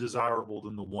less desirable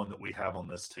than the one that we have on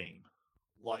this team.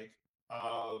 Like,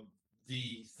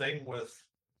 the thing with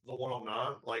the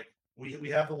 109, like, we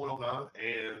have the 109,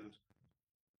 and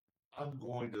I'm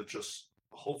going to just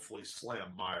hopefully slam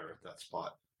Meyer at that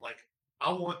spot. Like,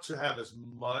 I want to have as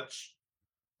much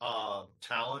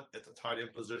talent at the tight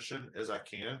end position as I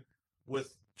can.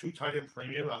 With 2 tight end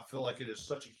premium, I feel like it is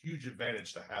such a huge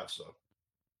advantage to have so.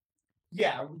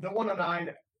 Yeah, the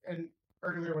 109, and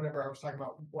earlier whenever I was talking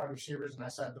about wide receivers and I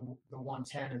said the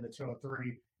 110 and the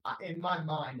 203, in my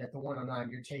mind at the 109,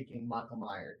 you're taking Michael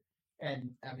Meyer.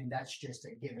 And, I mean, that's just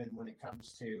a given when it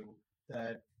comes to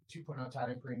the 2.0 tight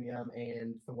end premium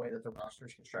and the way that the roster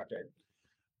is constructed.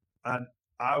 And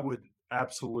I would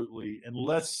absolutely,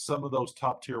 unless some of those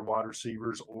top tier wide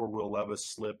receivers or Will Levis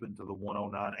slip into the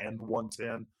 109 and the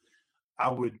 110,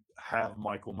 I would have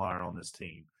Michael Meyer on this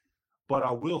team. But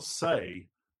I will say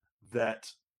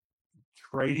that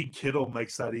trading Kittle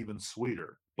makes that even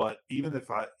sweeter. But even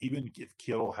if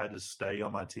Kittle had to stay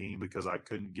on my team because I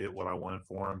couldn't get what I wanted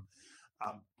for him,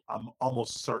 I'm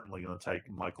almost certainly going to take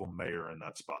Michael Mayer in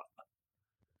that spot.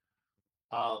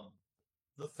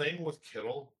 The thing with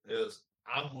Kittle is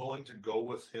I'm willing to go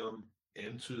with him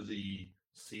into the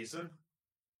season,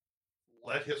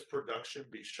 let his production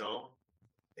be shown,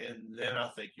 and then I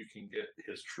think you can get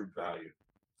his true value.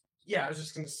 Yeah, I was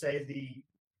just going to say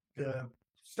the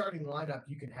starting lineup,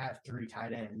 you can have 3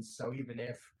 tight ends. So even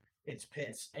if it's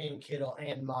Pitts and Kittle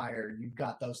and Meyer, you've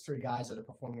got those 3 guys that are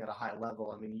performing at a high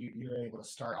level. I mean, you're able to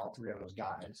start all 3 of those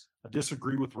guys. I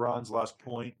disagree with Ron's last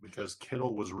point because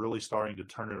Kittle was really starting to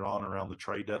turn it on around the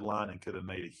trade deadline and could have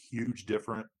made a huge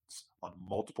difference on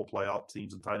multiple playoff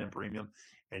teams and tight end premium,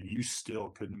 and you still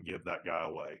couldn't give that guy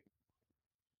away.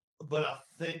 But I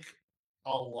think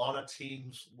a lot of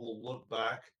teams will look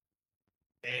back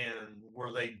and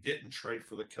where they didn't trade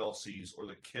for the Kelseys or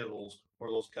the Kittles or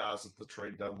those guys at the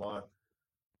trade deadline,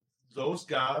 those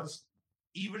guys,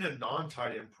 even in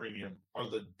non-tight end premium, are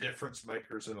the difference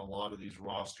makers in a lot of these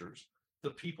rosters. The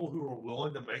people who were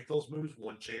willing to make those moves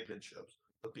won championships.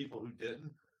 The people who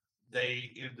didn't,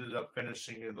 they ended up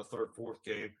finishing in the third, fourth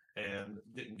game and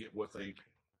didn't get what they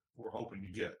were hoping to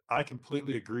get. I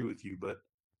completely agree with you, but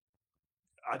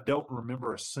I don't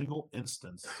remember a single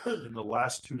instance in the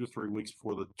last 2 to 3 weeks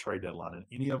before the trade deadline in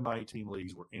any of my 18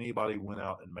 leagues where anybody went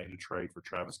out and made a trade for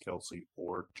Travis Kelce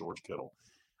or George Kittle.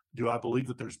 Do I believe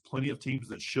that there's plenty of teams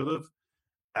that should have?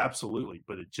 Absolutely,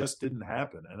 but it just didn't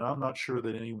happen. And I'm not sure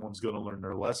that anyone's going to learn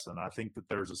their lesson. I think that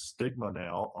there's a stigma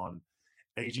now on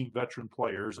aging veteran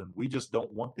players, and we just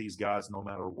don't want these guys no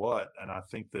matter what. And I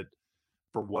think that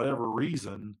for whatever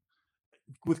reason,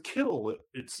 with Kittle,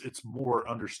 it's more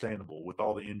understandable with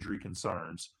all the injury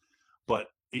concerns. But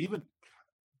even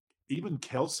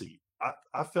Kelce,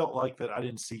 I felt like that I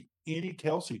didn't see any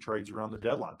Kelce trades around the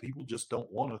deadline. People just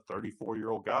don't want a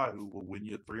 34-year-old guy who will win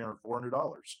you $300,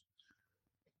 $400.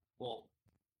 Well,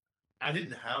 I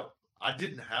didn't have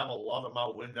a lot of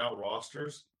my win now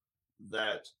rosters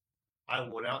that I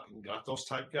went out and got those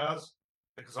type guys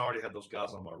because I already had those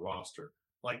guys on my roster.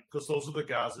 Like, because those are the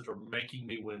guys that are making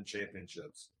me win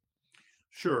championships.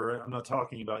 Sure, I'm not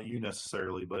talking about you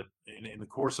necessarily, but in the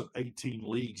course of 18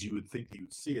 leagues, you would think that you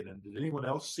would see it. And did anyone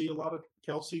else see a lot of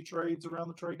Kelce trades around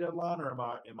the trade deadline, or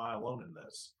am I alone in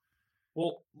this?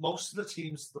 Well, most of the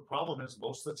teams, the problem is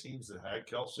most of the teams that had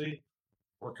Kelce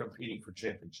were competing for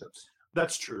championships.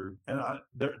 That's true, and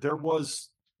there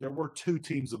were 2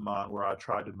 teams of mine where I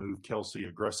tried to move Kelce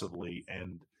aggressively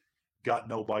and got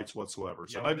no bites whatsoever.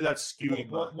 So maybe that's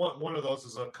skewing. One of those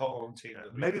is a co-owned team.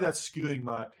 Maybe that's skewing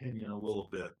my opinion a little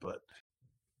bit, but.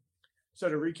 So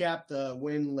to recap the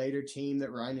win later team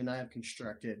that Ryan and I have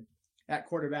constructed, at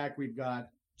quarterback we've got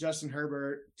Justin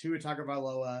Herbert, Tua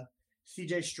Tagovailoa,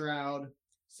 C.J. Stroud,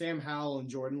 Sam Howell, and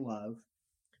Jordan Love.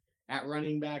 At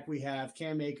running back we have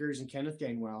Cam Akers and Kenneth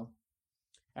Gainwell.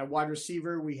 At wide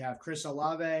receiver we have Chris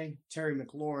Olave, Terry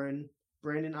McLaurin,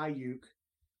 Brandon Ayuk,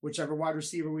 whichever wide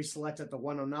receiver we select at the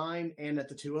 109 and at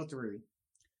the 203.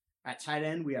 At tight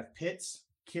end, we have Pitts,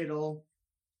 Kittle,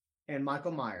 and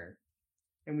Michael Mayer.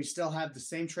 And we still have the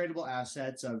same tradable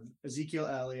assets of Ezekiel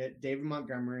Elliott, David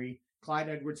Montgomery, Clyde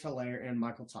Edwards-Helaire, and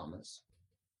Michael Thomas.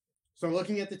 So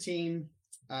looking at the team,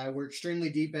 we're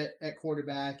extremely deep at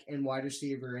quarterback and wide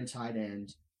receiver and tight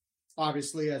end.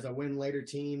 Obviously, as a win-later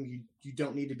team, you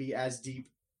don't need to be as deep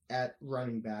at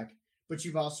running back. But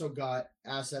you've also got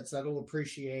assets that will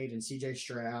appreciate in C.J.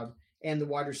 Stroud and the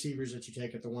wide receivers that you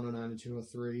take at the 109 and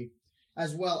 203,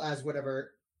 as well as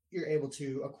whatever you're able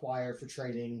to acquire for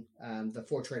trading the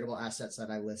 4 tradable assets that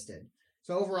I listed.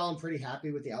 So overall, I'm pretty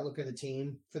happy with the outlook of the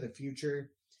team for the future.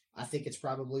 I think it's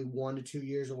probably 1 to 2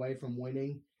 years away from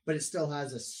winning, but it still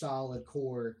has a solid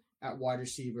core at wide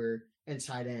receiver and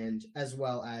tight end, as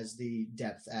well as the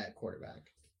depth at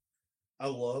quarterback. I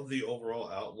love the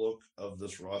overall outlook of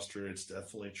this roster. It's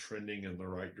definitely trending in the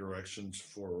right directions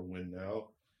for a win now.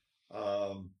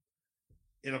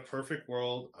 In a perfect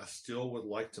world, I still would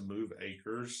like to move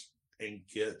Akers and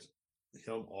get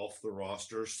him off the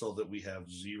roster so that we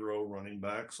have 0 running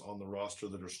backs on the roster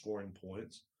that are scoring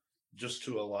points, just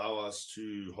to allow us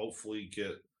to hopefully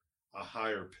get a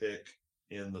higher pick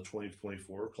in the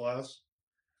 2024 class.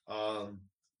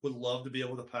 Would love to be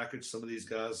able to package some of these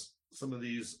guys, some of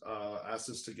these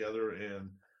assets together and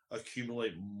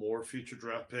accumulate more future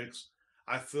draft picks.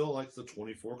 I feel like the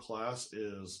 24 class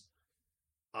is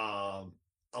a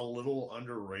little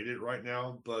underrated right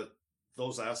now, but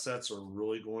those assets are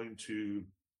really going to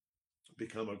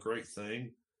become a great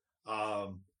thing.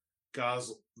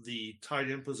 Guys, the tight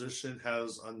end position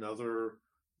has another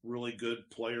really good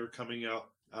player coming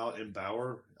out in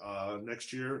Bauer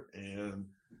next year, and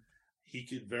he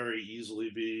could very easily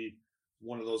be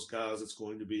one of those guys that's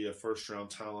going to be a first-round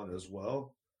talent as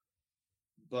well.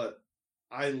 But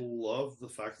I love the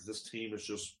fact that this team has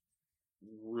just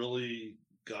really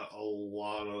got a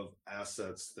lot of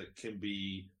assets that can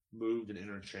be moved and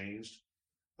interchanged.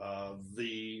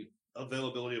 The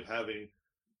availability of having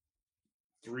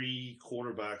 3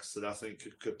 quarterbacks that I think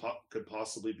could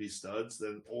possibly be studs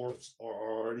or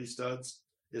are already studs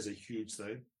is a huge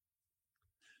thing.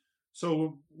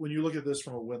 So when you look at this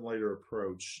from a win-later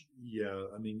approach, yeah,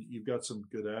 I mean, you've got some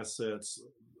good assets.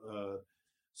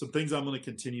 Some things I'm going to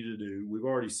continue to do. We've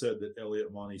already said that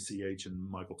Elliott, Monty, CH, and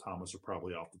Michael Thomas are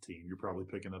probably off the team. You're probably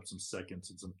picking up some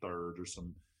seconds and some thirds or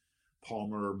some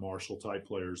Palmer or Marshall type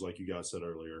players like you guys said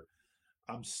earlier.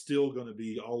 I'm still going to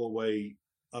be all the way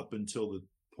up until the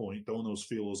point, throwing those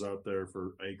feelers out there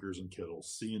for Akers and Kittle,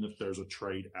 seeing if there's a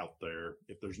trade out there.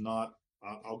 If there's not,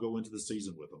 I'll go into the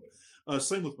season with them.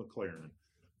 Same with McLaren.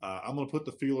 I'm going to put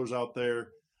the feelers out there.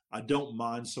 I don't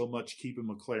mind so much keeping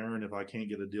McLaren if I can't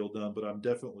get a deal done, but I'm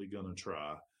definitely going to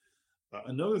try.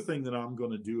 Another thing that I'm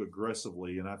going to do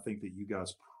aggressively, and I think that you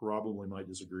guys probably might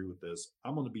disagree with this,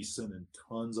 I'm going to be sending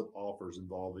tons of offers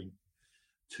involving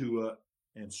Tua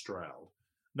and Stroud.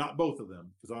 Not both of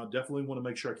them, because I definitely want to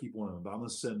make sure I keep one of them, but I'm going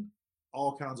to send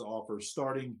all kinds of offers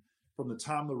starting from the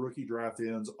time the rookie draft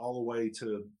ends all the way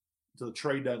to the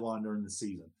trade deadline during the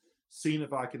season, seeing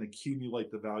if I can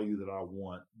accumulate the value that I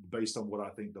want based on what I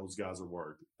think those guys are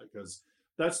worth. Because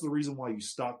that's the reason why you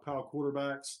stockpile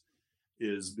quarterbacks,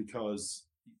 is because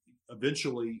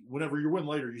eventually, whenever you win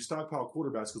later, you stockpile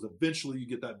quarterbacks because eventually you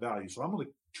get that value. So I'm going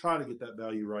to try to get that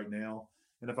value right now.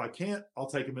 And if I can't, I'll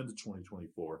take them into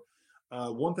 2024.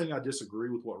 One thing I disagree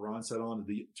with what Ron said on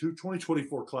the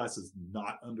 2024 class is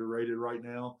not underrated right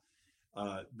now.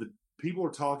 The people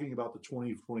are talking about the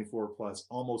 2024 class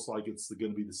almost like it's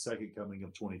going to be the second coming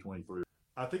of 2023.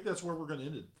 I think that's where we're going to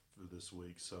end it for this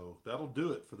week. So that'll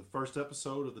do it for the first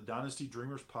episode of the Dynasty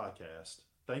Dreamerz podcast.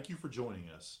 Thank you for joining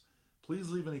us. Please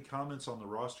leave any comments on the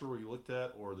roster we looked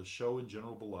at or the show in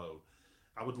general below.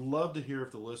 I would love to hear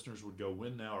if the listeners would go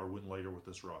win now or win later with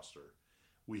this roster.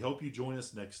 We hope you join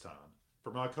us next time.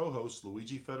 For my co-hosts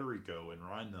Luigi Federico and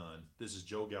Ryan Nunn, this is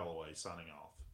Joe Galloway signing off.